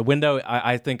window. The window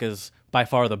I think is by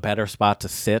far the better spot to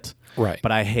sit. Right.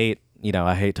 But I hate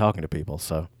talking to people.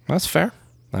 So that's fair.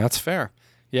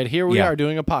 Yet here we are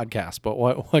doing a podcast. But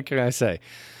what can I say?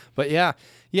 But yeah.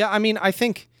 I mean, I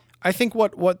think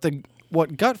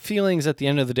what gut feelings at the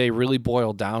end of the day really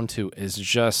boil down to is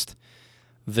just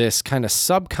this kind of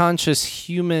subconscious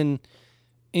human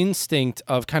instinct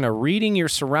of kind of reading your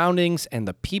surroundings and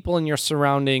the people in your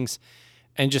surroundings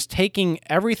and just taking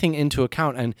everything into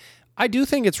account. And I do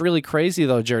think it's really crazy,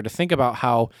 though, Jared, to think about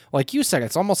how, like you said,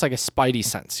 it's almost like a spidey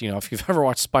sense. If you've ever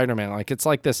watched Spider-Man, like it's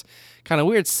like this kind of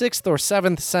weird sixth or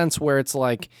seventh sense where it's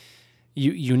like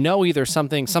you know either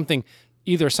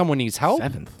someone needs help.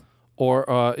 Seventh.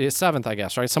 Or it's seventh, I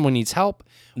guess, right? Someone needs help.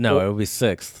 No, it would be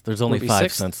sixth. There's only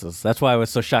 5 senses. That's why I was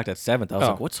so shocked at seventh. I was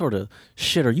like, "What sort of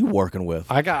shit are you working with?"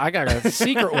 I got a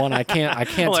secret one. I can't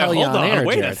tell you on air.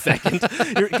 Wait Jared. a second,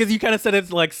 because you kind of said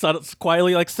it's like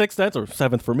quietly like sixth sense or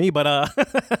seventh for me, but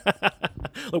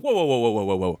like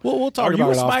whoa. We'll talk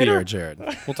about it off the air, Jared.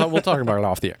 We'll talk about it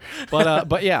off the air.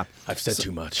 But yeah, I've said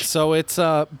too much. So it's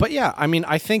but yeah, I mean,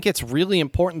 I think it's really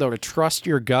important though to trust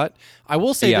your gut. I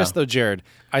will say this though, Jared.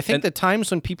 I think the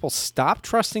times when people stop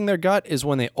trusting their gut is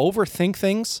when they overthink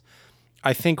things.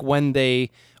 I think when they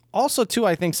also too,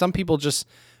 I think some people just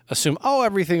assume, oh,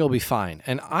 everything will be fine.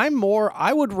 And I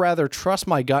would rather trust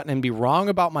my gut and be wrong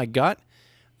about my gut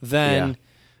than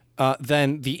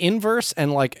the inverse.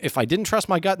 And like, if I didn't trust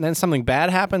my gut and then something bad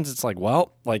happens, it's like,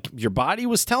 well, like your body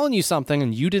was telling you something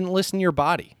and you didn't listen to your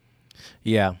body.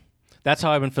 Yeah. That's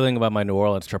how I've been feeling about my New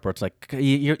Orleans trip. Where it's like,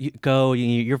 you go,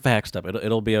 you're vaxxed up.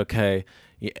 It'll be okay.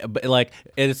 Yeah, but like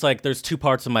it's like there's two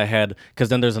parts in my head, because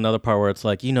then there's another part where it's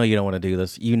like, you don't want to do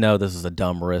this. This is a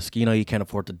dumb risk. You can't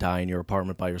afford to die in your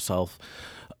apartment by yourself.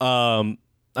 I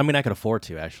mean, I can afford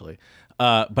to actually,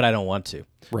 but I don't want to.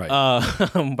 Right.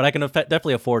 But I can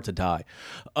definitely afford to die.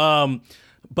 So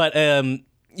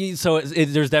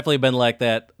there's definitely been like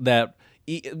that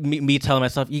me telling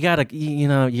myself, you gotta,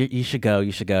 you should go,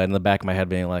 and in the back of my head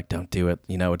being like, don't do it.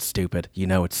 It's stupid.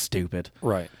 It's stupid.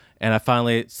 Right. And I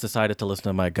finally decided to listen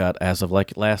to my gut as of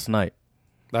like last night.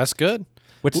 That's good.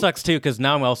 Which sucks too, because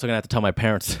now I'm also gonna have to tell my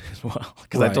parents as well.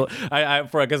 Because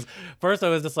because first I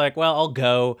was just like, well, I'll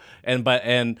go and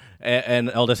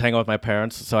I'll just hang out with my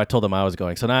parents. So I told them I was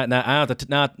going. So now I have to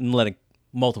not letting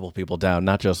multiple people down,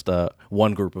 not just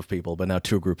one group of people, but now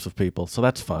two groups of people. So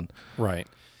that's fun. Right.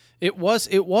 It was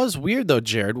weird though,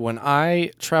 Jared. When I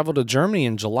traveled to Germany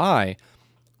in July,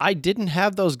 I didn't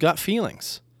have those gut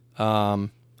feelings.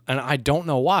 And I don't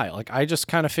know why. Like, I just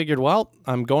kind of figured, well,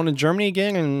 I'm going to Germany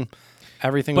again and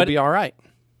everything will be all right.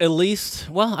 At least,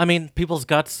 well, I mean, people's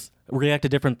guts react to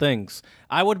different things.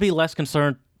 I would be less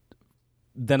concerned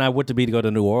than I would to go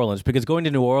to New Orleans, because going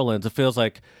to New Orleans, it feels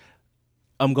like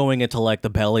I'm going into like the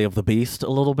belly of the beast a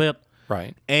little bit.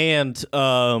 Right. And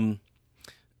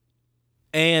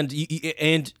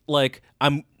like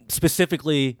I'm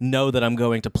specifically know that I'm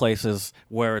going to places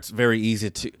where it's very easy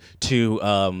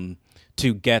to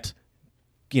get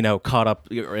caught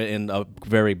up in a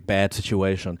very bad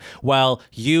situation, while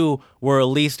you were at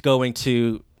least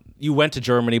you went to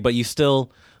Germany, but you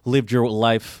still lived your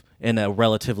life in a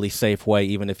relatively safe way,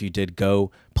 even if you did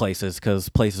go places, because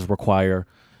places require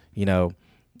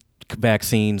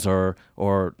vaccines or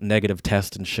negative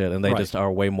tests and shit, and they just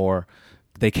are way more.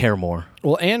 They care more.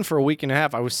 Well, and for a week and a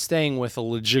half, I was staying with a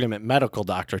legitimate medical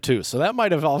doctor, too. So that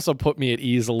might have also put me at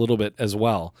ease a little bit as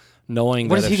well, knowing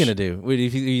what that... What is he going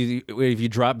to do? If you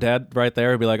drop dead right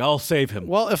there, he'd be like, I'll save him.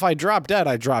 Well, if I drop dead,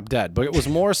 I drop dead. But it was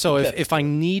more so if I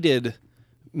needed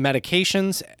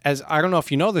medications, as I don't know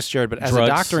if you know this, Jared, but as drugs,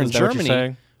 a doctor in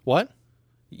Germany... What?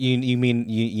 You mean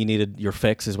you needed your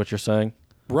fix, is what you're saying?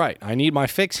 Right. I need my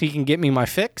fix. He can get me my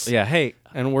fix. Yeah, hey...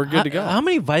 And we're good to go. How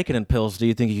many Vicodin pills do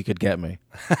you think you could get me?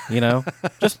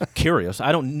 Just curious.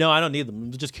 I don't need them.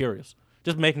 I'm just curious.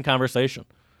 Just making conversation.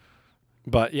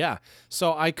 But yeah,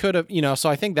 so I could have, so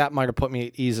I think that might have put me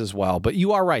at ease as well. But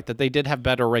you are right that they did have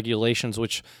better regulations,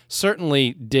 which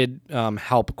certainly did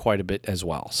help quite a bit as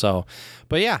well. So,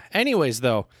 but yeah, anyways,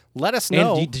 though, let us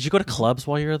know. And did you go to clubs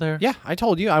while you were there? Yeah, I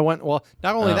told you. I went, well,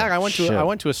 not only that, I went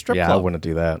to a strip club. Yeah, I wouldn't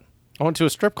do that. I went to a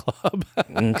strip club.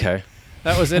 Okay.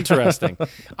 That was interesting.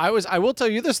 I will tell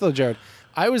you this though, Jared.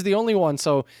 I was the only one.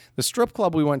 So the strip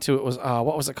club we went to, it was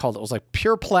what was it called? It was like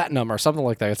Pure Platinum or something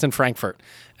like that. It's in Frankfurt.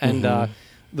 And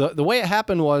the way it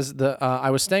happened was I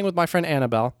was staying with my friend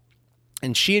Annabelle,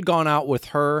 and she had gone out with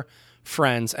her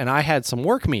friends, and I had some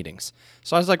work meetings.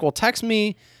 So I was like, well, text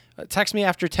me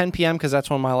after 10 p.m. because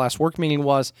that's when my last work meeting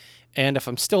was. And if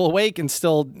I'm still awake and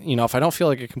still, if I don't feel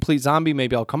like a complete zombie,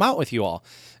 maybe I'll come out with you all.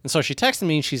 And so she texted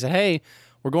me and she said, hey,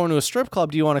 we're going to a strip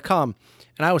club. Do you want to come?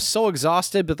 And I was so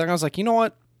exhausted, but then I was like, you know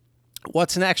what?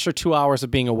 What's an extra 2 hours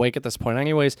of being awake at this point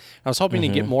anyways? I was hoping to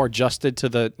get more adjusted to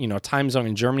the, time zone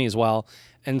in Germany as well.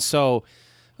 And so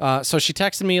she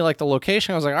texted me like the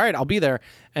location. I was like, all right, I'll be there.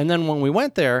 And then when we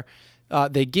went there,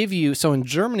 they give you, so in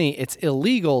Germany, it's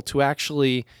illegal to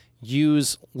actually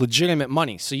use legitimate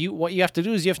money. So what you have to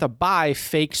do is you have to buy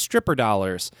fake stripper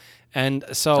dollars. And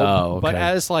so, but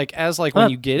as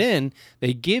when you get in,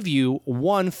 they give you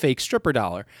one fake stripper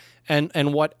dollar.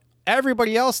 And what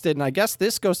everybody else did, and I guess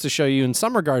this goes to show you in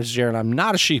some regards, Jared, I'm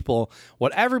not a sheeple.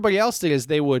 What everybody else did is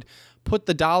they would put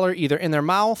the dollar either in their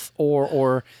mouth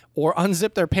or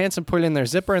unzip their pants and put it in their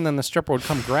zipper, and then the stripper would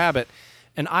come grab it.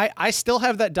 And I still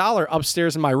have that dollar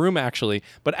upstairs in my room, actually.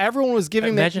 But everyone was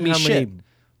giving me shit. Imagine how many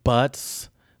butts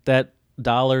that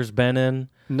dollar's been in.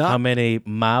 How many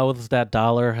mouths that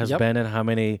dollar has been in, how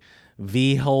many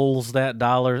V-holes that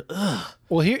dollar. Ugh.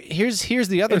 Well, here's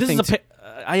the other thing.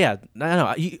 I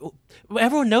know.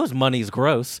 Everyone knows money's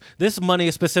gross. This money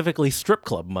is specifically strip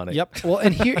club money. Yep. Well,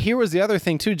 and here was the other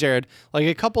thing too, Jared. Like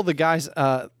a couple of the guys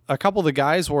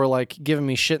were like giving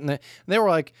me shit, and they were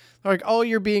like, "Oh,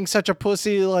 you're being such a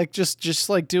pussy. Like just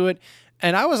like do it."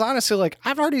 And I was honestly like,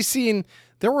 I've already seen.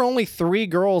 There were only 3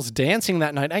 girls dancing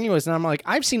that night anyways, and I'm like,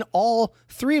 I've seen all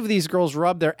 3 of these girls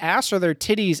rub their ass or their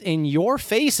titties in your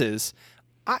faces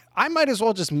I might as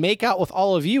well just make out with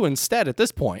all of you instead at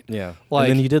this point. Yeah. Like,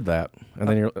 and then you did that. And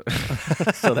then you're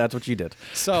so that's what you did.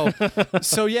 So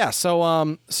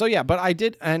yeah, but I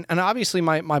did, and obviously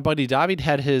my buddy David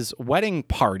had his wedding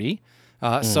party,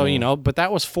 so but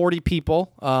that was 40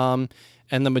 people,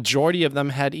 and the majority of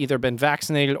them had either been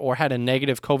vaccinated or had a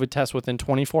negative COVID test within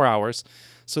 24 hours,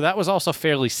 so that was also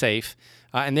fairly safe,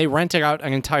 and they rented out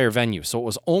an entire venue, so it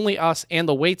was only us and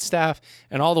the wait staff,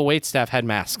 and all the wait staff had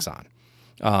masks on.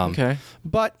 Okay.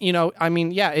 But,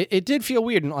 it did feel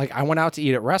weird. And like, I went out to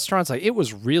eat at restaurants. Like, it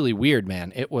was really weird,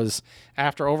 man. It was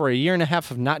after over a year and a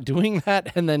half of not doing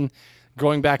that and then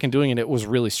going back and doing it, it was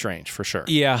really strange for sure.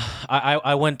 Yeah.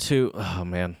 I went to, oh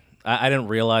man, I didn't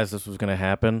realize this was going to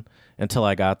happen until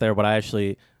I got there. But I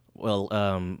actually,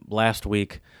 last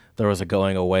week there was a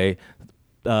going away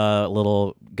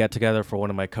little get together for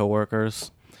one of my coworkers,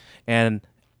 and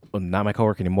not my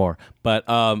coworker anymore, but,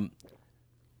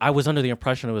 I was under the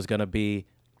impression it was going to be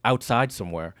outside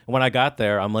somewhere. And when I got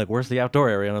there, I'm like, where's the outdoor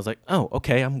area? And I was like, oh,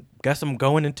 okay, guess I'm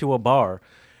going into a bar.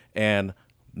 And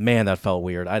man, that felt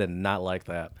weird. I did not like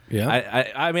that. Yeah.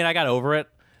 I mean, I got over it.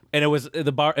 And it was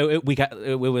the bar, it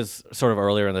was sort of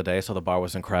earlier in the day, so the bar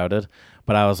wasn't crowded.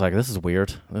 But I was like, this is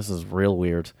weird. This is real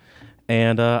weird.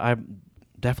 And I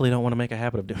definitely don't want to make a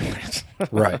habit of doing it.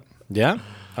 Right. Yeah.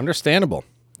 Understandable.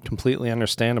 Completely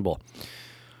understandable.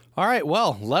 All right,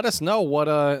 well, let us know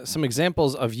what some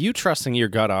examples of you trusting your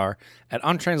gut are at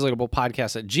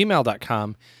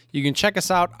untranslatablepodcast@gmail.com. You can check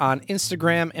us out on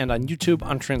Instagram and on YouTube,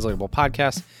 Untranslatable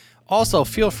Podcast. Also,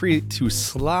 feel free to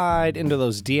slide into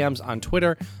those DMs on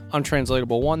Twitter,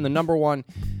 Untranslatable1, the number 1.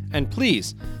 And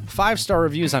please, 5-star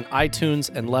reviews on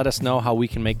iTunes and let us know how we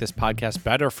can make this podcast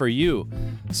better for you.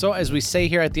 So as we say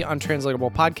here at the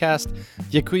Untranslatable Podcast,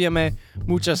 dziękujemy,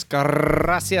 muchas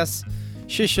gracias,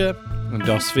 shisha,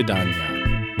 do svidania.